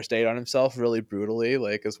like first aid on himself really brutally,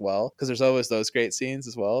 like, as well. Because there's always those great scenes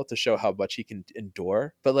as well to show how much he can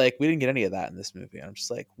endure. But like, we didn't get any of that in this movie. And I'm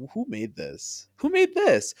just like, who made this? Who made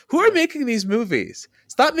this? Who are making these movies?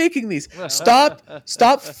 Stop making these.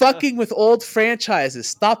 Stop fucking with old franchises.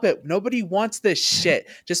 Stop it. Nobody wants this shit.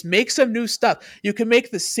 Just make some new stuff. You can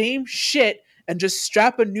make the same shit and just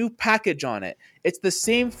strap a new package on it. It's the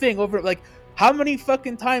same thing over. Like, how many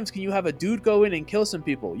fucking times can you have a dude go in and kill some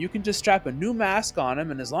people? You can just strap a new mask on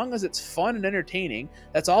him, and as long as it's fun and entertaining,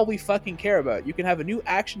 that's all we fucking care about. You can have a new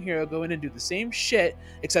action hero go in and do the same shit,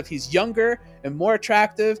 except he's younger and more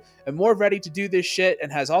attractive and more ready to do this shit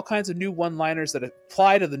and has all kinds of new one-liners that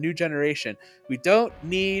apply to the new generation. We don't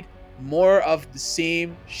need more of the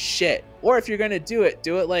same shit. Or if you're gonna do it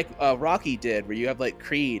like Rocky did, where you have like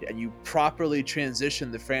Creed and you properly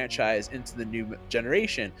transition the franchise into the new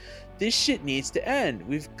generation. This shit needs to end.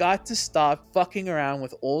 We've got to stop fucking around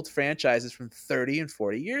with old franchises from 30 and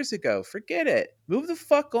 40 years ago. Forget it. Move the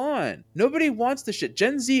fuck on. Nobody wants this shit.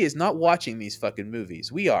 Gen Z is not watching these fucking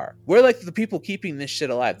movies. We are. We're like the people keeping this shit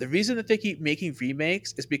alive. The reason that they keep making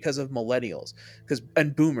remakes is because of millennials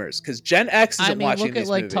and boomers. Because Gen X isn't watching look these at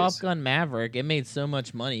like movies. Top Gun Maverick. It made so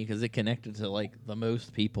much money because it connected to like the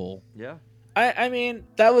most people. Yeah. I mean,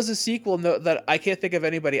 that was a sequel that I can't think of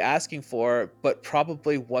anybody asking for, but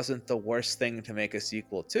probably wasn't the worst thing to make a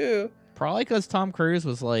sequel to. Probably because Tom Cruise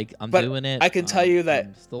was like, I'm But doing it. I can tell you that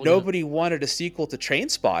I'm still nobody wanted a sequel to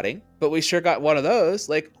Trainspotting, but we sure got one of those.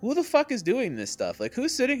 Like, who the fuck is doing this stuff? Like,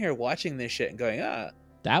 who's sitting here watching this shit and going,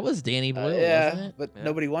 That was Danny Boyle, yeah, wasn't it? but Yeah.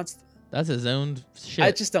 nobody wants. That's his own shit.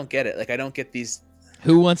 I just don't get it. Like, I don't get these.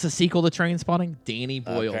 Who wants a sequel to Trainspotting? Danny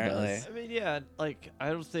Boyle Apparently. does. I mean, yeah, like I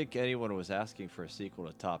don't think anyone was asking for a sequel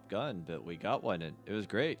to Top Gun, but we got one and it was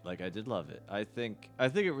great. Like, I did love it. I think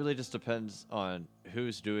it really just depends on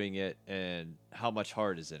who's doing it and how much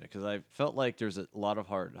heart is in it. Because I felt like there's a lot of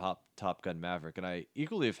heart in Top Gun Maverick, and I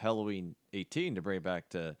equally have Halloween 18 to bring it back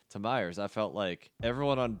to Myers. I felt like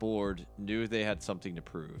everyone on board knew they had something to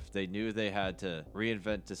prove. They knew they had to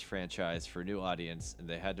reinvent this franchise for a new audience, and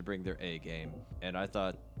they had to bring their A game. And I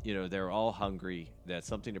thought, you know, they were all hungry. They had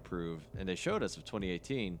something to prove, and they showed us with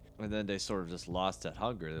 2018, and then they sort of just lost that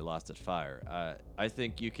hunger. They lost that fire. I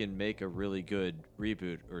think you can make a really good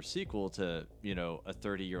reboot or sequel to, you know, a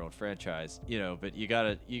 30-year-old franchise, you know, but you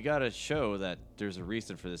gotta show that there's a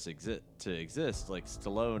reason for this to exist. Like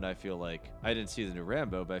Stallone, I feel like, I didn't see the new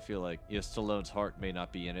Rambo, but I feel like, you know, Stallone's heart may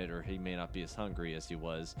not be in it, or he may not be as hungry as he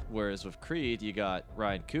was. Whereas with Creed, you got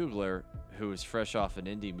Ryan Coogler, who is fresh off an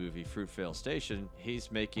indie movie, Fruitvale Station.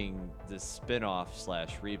 He's making this spin-off /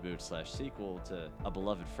 reboot / sequel to a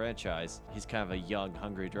beloved franchise. He's kind of a young,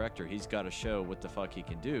 hungry director. He's got to show what the fuck he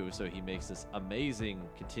can do, so he makes this amazing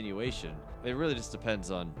continuation. It really just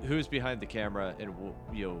depends on who's behind the camera and,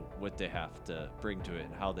 you know, what they have to bring to it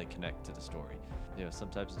and how they connect to the story. You know,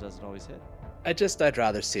 sometimes it doesn't always hit. I'd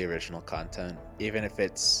rather see original content, even if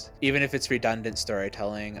it's redundant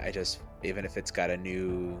storytelling. Even if it's got a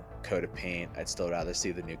new coat of paint, I'd still rather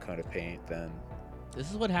see the new coat of paint than.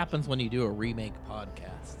 This is what happens when you do a remake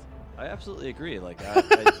podcast. I absolutely agree. Like,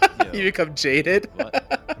 You become jaded. What?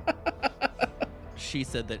 She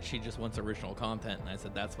said that she just wants original content, and I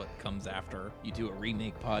said that's what comes after you do a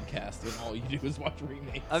remake podcast, and all you do is watch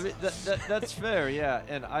remakes. I mean, that's fair, yeah,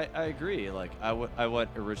 and I agree. Like, I want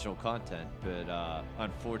original content, but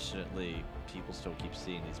unfortunately, people still keep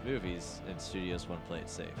seeing these movies, and studios want to play it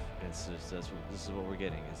safe. And so this is what we're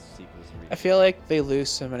getting, is sequels and I remakes. feel like they lose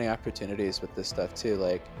so many opportunities with this stuff too.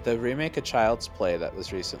 Like the remake of Child's Play that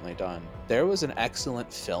was recently done, there was an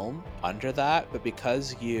excellent film under that, but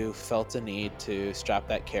because you felt a need to strap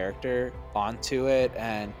that character onto it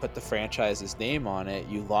and put the franchise's name on it,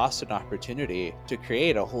 you lost an opportunity to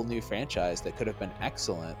create a whole new franchise that could have been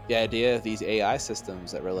excellent. The idea of these AI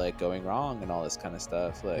systems that were like going wrong and all this kind of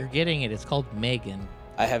stuff, like You're getting it. It's called Megan.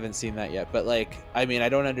 I haven't seen that yet, but like, I mean, I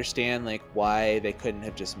don't understand like why they couldn't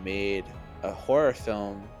have just made a horror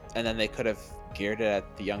film and then they could have geared it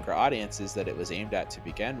at the younger audiences that it was aimed at to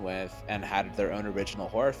begin with and had their own original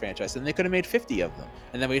horror franchise, then they could have made 50 of them,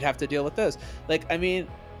 and then we'd have to deal with those. Like, I mean,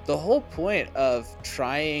 the whole point of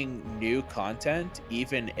trying new content,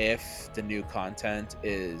 even if the new content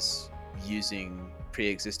is using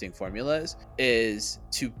pre-existing formulas, is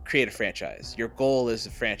to create a franchise. Your goal is a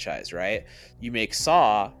franchise, right? You make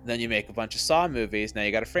Saw, then you make a bunch of Saw movies, now you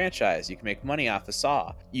got a franchise. You can make money off of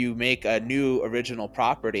Saw. You make a new original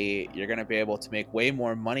property, you're going to be able to make way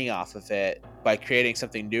more money off of it by creating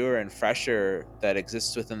something newer and fresher that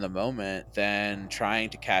exists within the moment than trying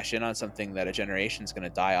to cash in on something that a generation is going to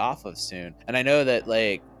die off of soon. And I know that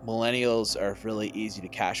like millennials are really easy to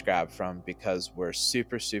cash grab from because we're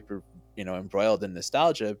super embroiled in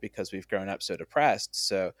nostalgia because we've grown up so depressed.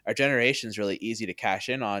 So our generation is really easy to cash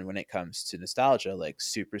in on when it comes to nostalgia, like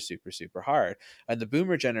super hard. And the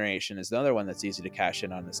boomer generation is another one that's easy to cash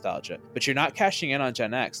in on nostalgia. But you're not cashing in on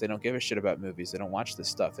Gen X. They don't give a shit about movies. They don't watch this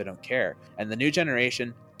stuff. They don't care. And the new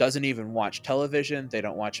generation doesn't even watch television. They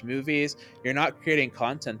don't watch movies. You're not creating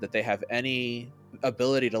content that they have any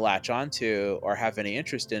ability to latch onto or have any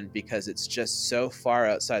interest in because it's just so far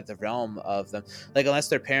outside the realm of them. Like, unless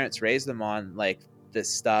their parents raise them on like this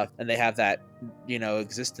stuff and they have that,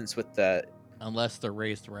 existence with the, unless they're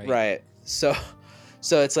raised right. Right. So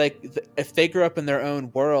it's like if they grew up in their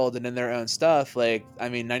own world and in their own stuff, like, I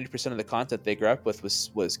mean, 90% of the content they grew up with was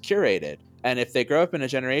curated. And if they grow up in a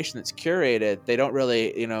generation that's curated, they don't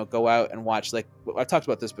really, go out and watch. Like, I've talked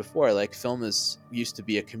about this before, like film used to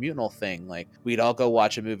be a communal thing. Like, we'd all go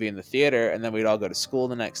watch a movie in the theater and then we'd all go to school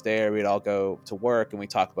the next day, or we'd all go to work and we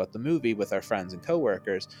talk about the movie with our friends and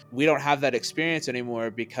coworkers. We don't have that experience anymore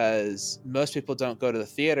because most people don't go to the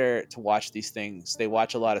theater to watch these things. They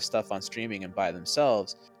watch a lot of stuff on streaming and by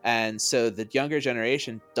themselves. And so the younger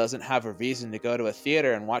generation doesn't have a reason to go to a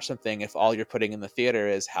theater and watch something if all you're putting in the theater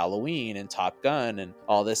is Halloween and Top Gun and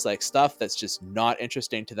all this like stuff that's just not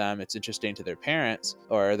interesting to them. It's interesting to their parents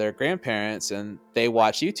or their grandparents, and they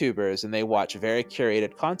watch YouTubers and they watch very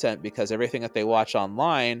curated content because everything that they watch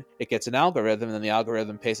online, it gets an algorithm, and then the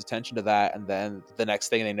algorithm pays attention to that, and then the next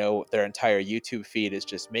thing they know, their entire YouTube feed is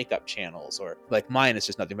just makeup channels, or like mine is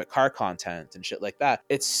just nothing but car content and shit like that.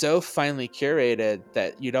 It's so finely curated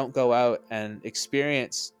that you don't go out and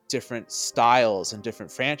experience different styles and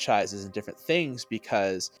different franchises and different things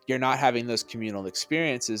because you're not having those communal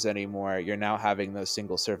experiences anymore. You're now having those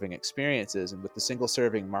single serving experiences. And with the single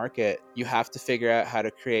serving market, you have to figure out how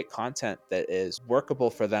to create content that is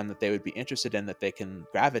workable for them, that they would be interested in, that they can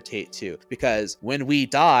gravitate to. Because when we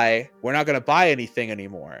die, we're not going to buy anything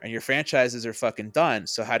anymore and your franchises are fucking done.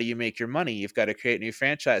 So how do you make your money? You've got to create new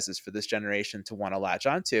franchises for this generation to want to latch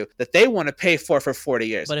onto that they want to pay for 40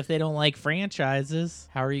 years. But if they don't like franchises,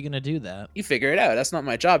 how are you going to do that? You figure it out. That's not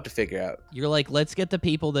my job to figure out. You're like, let's get the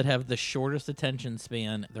people that have the shortest attention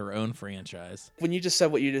span their own franchise. When you just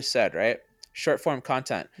said what you just said, right? Short form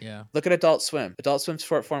content. Yeah. Look at Adult Swim. Adult Swim's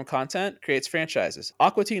short form content creates franchises.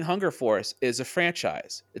 Aqua Teen Hunger Force is a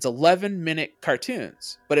franchise. It's 11-minute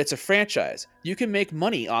cartoons, but it's a franchise. You can make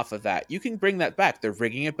money off of that. You can bring that back. They're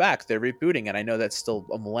rigging it back. They're rebooting it. I know that's still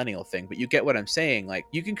a millennial thing, but you get what I'm saying. Like,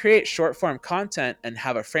 you can create short form content and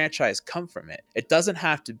have a franchise come from it. It doesn't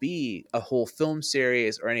have to be a whole film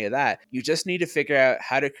series or any of that. You just need to figure out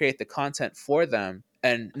how to create the content for them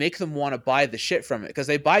and make them want to buy the shit from it, because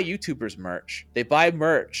they buy YouTubers merch. They buy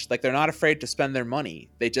merch. Like, they're not afraid to spend their money.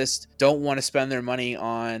 They just don't want to spend their money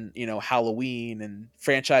on, Halloween and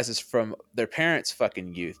franchises from their parents'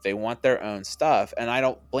 fucking youth. They want their own stuff, and I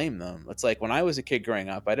don't blame them. It's like when I was a kid growing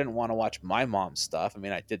up, I didn't want to watch my mom's stuff. I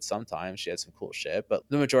mean, I did sometimes. She had some cool shit, but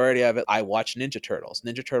the majority of it, I watched Ninja Turtles.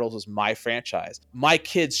 Ninja Turtles was my franchise. My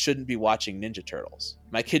kids shouldn't be watching Ninja Turtles.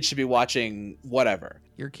 My kids should be watching whatever.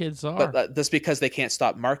 Your kids are. But that's because they can't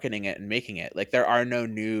stop marketing it and making it. Like, there are no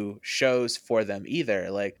new shows for them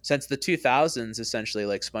either. Like, since the 2000s, essentially,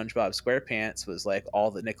 like, SpongeBob SquarePants was like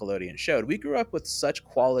all that Nickelodeon showed. We grew up with such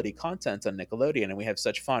quality content on Nickelodeon, and we have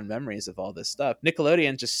such fond memories of all this stuff.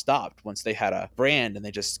 Nickelodeon just stopped once they had a brand, and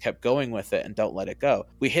they just kept going with it and don't let it go.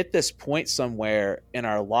 We hit this point somewhere in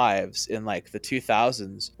our lives in like the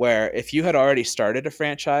 2000s where if you had already started a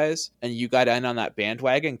franchise and you got in on that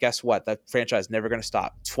bandwagon, guess what? That franchise never going to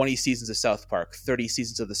stop. 20 seasons of South Park, 30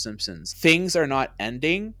 seasons of The Simpsons. Things are not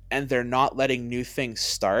ending and they're not letting new things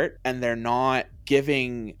start, and they're not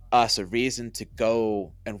giving us a reason to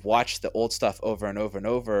go and watch the old stuff over and over and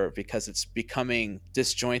over, because it's becoming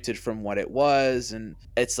disjointed from what it was. And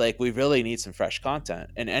it's like, we really need some fresh content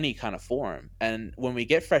in any kind of form. And when we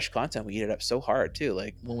get fresh content, we eat it up so hard too.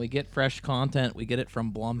 Like, when we get fresh content, we get it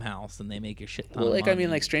from Blumhouse, and they make a shit ton well, of like, money. I mean,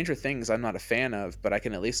 like Stranger Things, I'm not a fan of, but I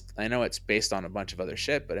can at least, I know it's based on a bunch of other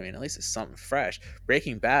shit, but I mean, at least it's something fresh.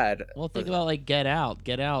 Breaking Bad. Well, think about like Get Out.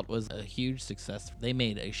 Get Out was a huge success. They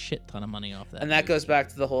made a shit ton of money off that. And that movie. goes back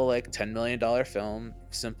to the whole like $10 million film,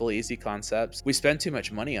 simple, easy concepts. We spend too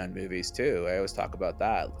much money on movies too. I always talk about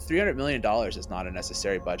that. $300 million is not a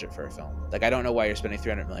necessary budget for a film. Like, I don't know why you're spending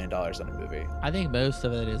 $300 million on a movie. I think most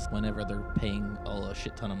of it is whenever they're paying a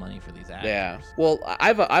shit ton of money for these actors. Yeah. Well,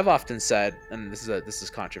 I've often said, and this is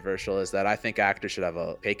controversial, is that I think actors should have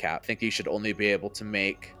a pay cap. I think you should only be able to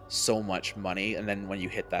make so much money, and then when you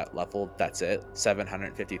hit that level, that's it.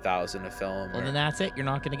 $750,000 a film. Well, then that's it. You're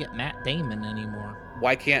not going to get Matt Damon anymore.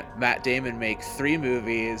 Why can't Matt Damon make 3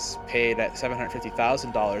 movies paid at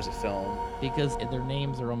 $750,000 a film? Because their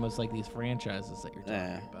names are almost like these franchises that you're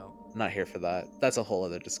talking about. I'm not here for that. That's a whole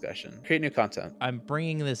other discussion. Create new content. I'm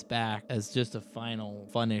bringing this back as just a final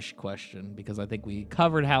funish question, because I think we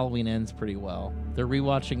covered Halloween Ends pretty well. They're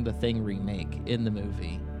rewatching the Thing remake in the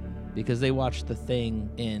movie because they watched the Thing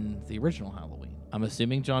in the original Halloween. I'm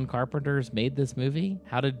assuming John Carpenter's made this movie.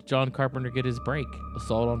 How did John Carpenter get his break?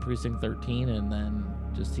 Assault on Precinct 13, and then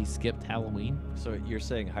just he skipped Halloween? So you're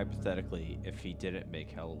saying hypothetically, if he didn't make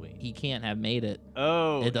Halloween, He can't have made it.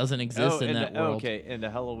 oh, It doesn't exist in that world. Okay, in the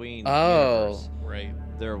Halloween Oh. universe, Right.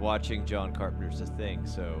 they're watching John Carpenter's The Thing.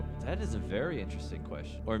 So that is a very interesting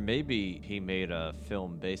question. Or maybe he made a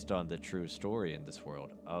film based on the true story in this world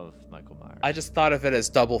of Michael Myers. I just thought of it as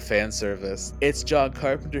double fan service. It's John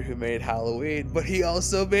Carpenter who made Halloween, but he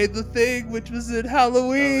also made The Thing, which was in Oh,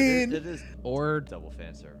 Halloween. it is Or double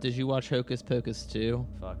fan service. did you watch Hocus Pocus 2?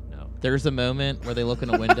 Fuck no. There's a moment where they look in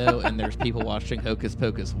a window and there's people watching Hocus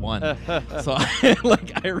Pocus 1. So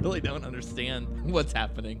I really don't understand what's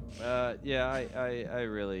happening. Yeah, I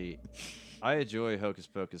really, I enjoy Hocus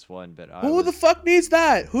Pocus 1, but Who the fuck needs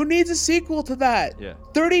that? Who needs a sequel to that? Yeah.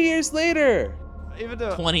 30 years later. Even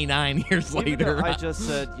though 29 years even later. though I just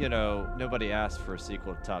said, nobody asked for a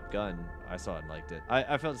sequel to Top Gun. I saw it and liked it.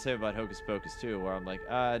 I felt the same about Hocus Pocus 2, where I'm like,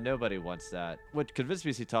 nobody wants that. What convinced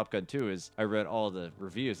me to see Top Gun 2 is I read all the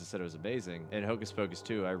reviews and said it was amazing. And Hocus Pocus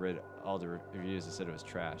 2, I read all the reviews and said it was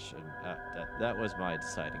trash. And that was my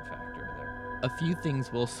deciding factor there. A few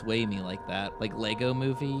things will sway me like that. Like Lego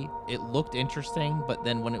Movie, it looked interesting, but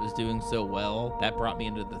then when it was doing so well, that brought me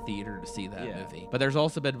into the theater to see that movie. But there's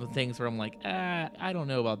also been things where I'm like, I don't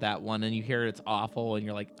know about that one, and you hear it's awful, and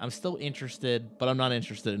you're like, I'm still interested, but I'm not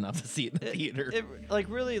interested enough to see it in the theater.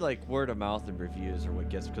 Really word of mouth and reviews are what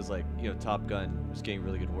gets, because Top Gun was getting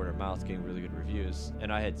really good word of mouth, getting really good reviews,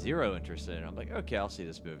 and I had zero interest in it. I'm like, okay, I'll see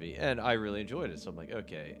this movie, and I really enjoyed it, so I'm like,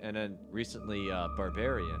 okay. And then recently,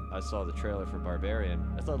 Barbarian, I saw the trailer for Barbarian.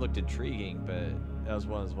 I thought it looked intriguing, but that was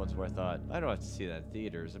one of those ones where I thought, I don't have to see that in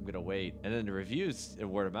theaters. I'm gonna wait. And then the reviews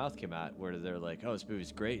and word of mouth came out where they're like, oh, this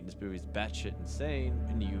movie's great and this movie's batshit insane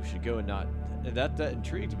and you should go and not. And that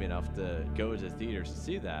intrigued me enough to go to the theaters to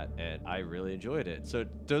see that, and I really enjoyed it. So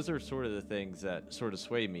those are sort of the things that sort of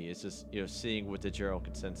sway me. It's just seeing what the general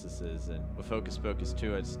consensus is. And with Hocus Pocus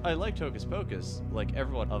 2, I liked Hocus Pocus like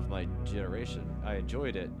everyone of my generation. I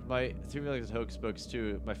enjoyed it. My feelings of Hocus Pocus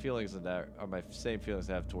 2, my feelings of that are my same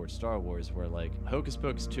feelings I have towards Star Wars, where Hocus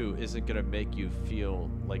Pocus 2 isn't gonna make you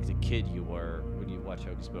feel like the kid you were when you watch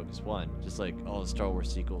Hocus Pocus 1. Just like all the Star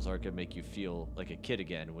Wars sequels aren't gonna make you feel like a kid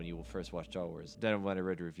again when you first watch Star Wars. Then when I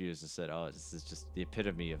read reviews and said, oh, this is just the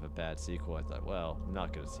epitome of a bad sequel, I thought, well, I'm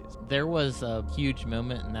not gonna see this. There was a huge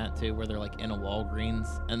moment in that too, where they're in a Walgreens,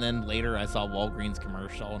 and then later I saw Walgreens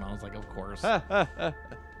commercial, and I was like, of course.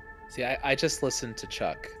 See, I just listened to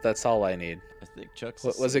Chuck. That's all I need. I think Chuck's.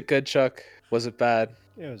 Was it good, Chuck? Was it bad?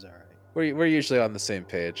 It was all right. We're usually on the same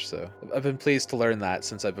page, so I've been pleased to learn that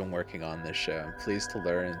since I've been working on this show. I'm pleased to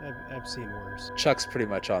learn I've seen worse. Chuck's pretty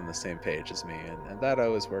much on the same page as me, and that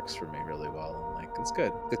always works for me really well. I'm like, it's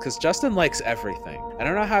good. Because Justin likes everything. I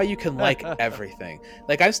don't know how you can like everything.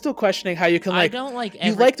 I'm still questioning how you can I don't like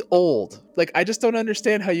You liked Old. I just don't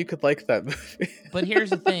understand how you could like that movie. But here's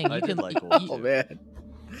the thing. I You did can like Old, Oh, too. man.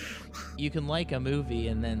 You can like a movie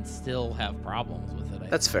and then still have problems with it.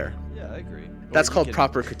 That's fair. Yeah, I agree. That's Or you called can-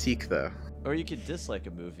 proper critique, though. Or you can dislike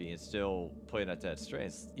a movie and still point out that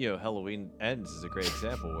strengths. You know, Halloween Ends is a great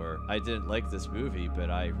example where I didn't like this movie, but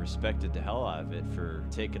I respected the hell out of it for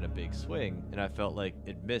taking a big swing, and I felt like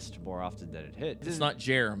it missed more often than it hit. It's not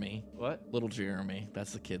Jeremy. What? Little Jeremy.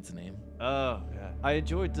 That's the kid's name. Oh, yeah. I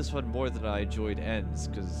enjoyed this one more than I enjoyed Ends,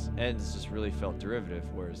 because Ends just really felt derivative,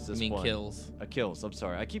 whereas this You mean one... Kills. Kills, I'm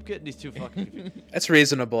sorry. I keep getting these two fucking confused. It's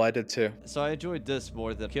reasonable. I did too. So I enjoyed this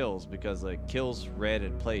more than Kills, because, like, Kills ran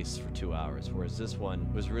in place for 2 hours, whereas this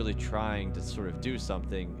one was really trying to sort of do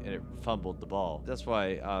something, and it fumbled the ball. That's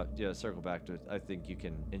why, circle back to it. I think you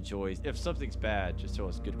can enjoy... If something's bad, just show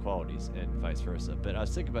us good qualities, and vice versa. But I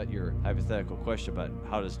was thinking about your hypothetical question about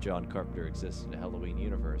how does John Carpenter exist in the Halloween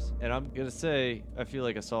universe. And I'm going to say, I feel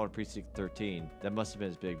like I saw in Precinct 13, that must have been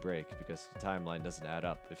his big break, because the timeline doesn't add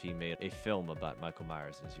up if he made a film about Michael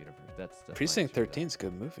Myers in his universe. That's Precinct 13 is a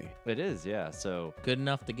good movie. It is, yeah. So Good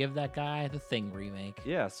enough to give that guy the Thing remake.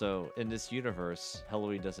 yeah, so in this universe,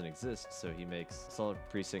 Halloween doesn't exist, so he makes Solid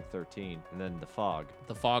Precinct 13 and then The Fog.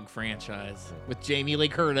 The Fog franchise with Jamie Lee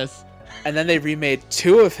Curtis. And then they remade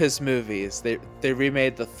 2 of his movies. They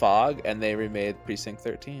remade The Fog and they remade Precinct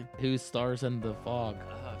 13. Who stars in The Fog?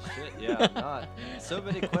 Oh shit, yeah, I'm not. So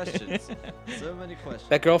many questions. So many questions.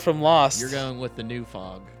 That girl from Lost. You're going with the new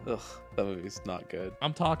Fog. Ugh, that movie's not good.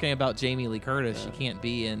 I'm talking about Jamie Lee Curtis. She can't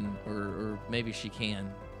be in, or maybe she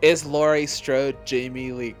can. Is Laurie Strode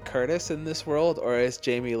Jamie Lee Curtis in this world, or is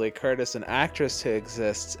Jamie Lee Curtis an actress who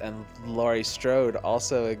exists and Laurie Strode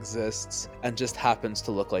also exists and just happens to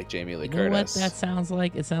look like Jamie Lee You know what Curtis? that sounds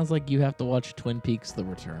like? It sounds like you have to watch Twin Peaks: The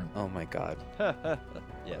Return. Oh my god.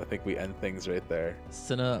 Yeah, I think we end things right there.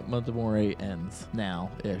 Cinna Montemore ends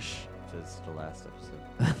now-ish. it's the last episode.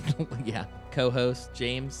 Yeah. Co-host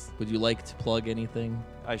James, would you like to plug anything?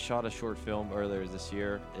 I shot a short film earlier this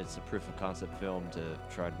year. It's a proof of concept film to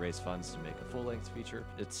try and raise funds to make a full-length feature.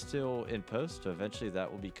 It's still in post, so eventually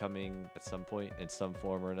that will be coming at some point in some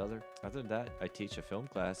form or another. Other than that, I teach a film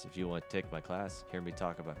class. If you want to take my class, hear me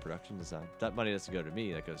talk about production design. That money doesn't go to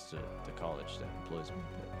me, that goes to the college that employs me.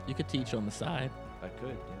 You could teach on the side. I could,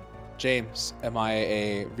 yeah. James, am I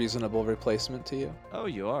a reasonable replacement to you? Oh,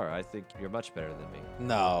 you are. I think you're much better than me.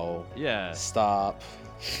 No. Yeah, Stop.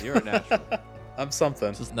 you're a natural. I'm something.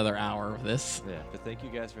 It's just another hour of this. Yeah, but thank you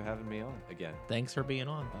guys for having me on again. Thanks for being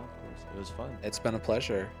on. Oh, of course, it was fun. It's been a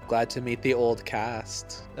pleasure. Glad to meet the old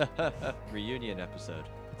cast. Reunion episode.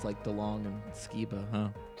 It's like DeLong and Skiba, huh?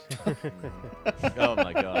 Oh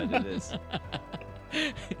my god, it is.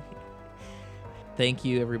 Thank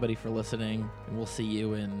you, everybody, for listening, and we'll see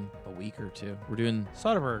you in a week or two. We're doing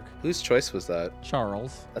Soderbergh. Whose choice was that?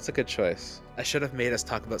 Charles. That's a good choice. I should have made us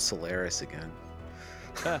talk about Solaris again.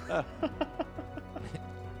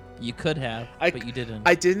 You could have, but you didn't.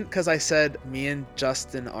 I didn't because I said me and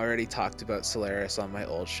Justin already talked about Solaris on my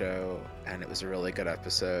old show, and it was a really good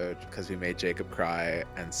episode because we made Jacob cry,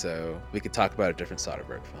 and so we could talk about a different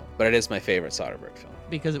Soderbergh film. But it is my favorite Soderbergh film.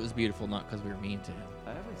 Because it was beautiful, not because we were mean to him.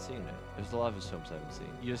 I haven't seen it. There's a lot of his films I haven't seen.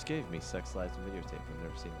 You just gave me Sex, Lies, and Videotape. I've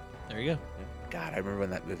never seen it. There you go. God, I remember when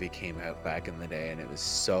that movie came out back in the day, and it was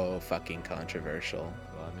so fucking controversial.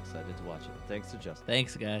 Well, I'm excited to watch it. Thanks to Justin.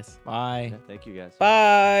 Thanks, guys. Bye. Yeah, thank you guys.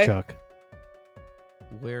 Bye! Chuck.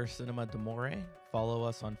 We're Cinema D'Amore. Follow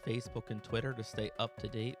us on Facebook and Twitter to stay up to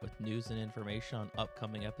date with news and information on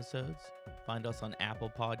upcoming episodes. Find us on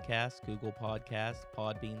Apple Podcasts, Google Podcasts,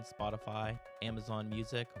 Podbean, Spotify, Amazon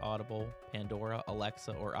Music, Audible, Pandora,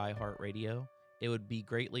 Alexa, or iHeartRadio. It would be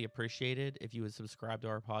greatly appreciated if you would subscribe to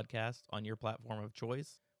our podcast on your platform of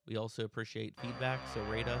choice. We also appreciate feedback, so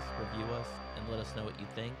rate us, review us, and let us know what you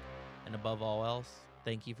think. And above all else,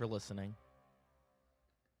 thank you for listening.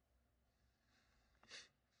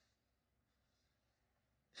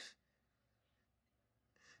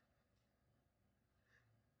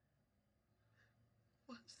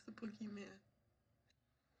 What's the boogeyman?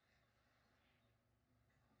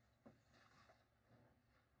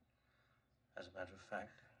 As a matter of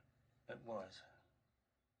fact, it was.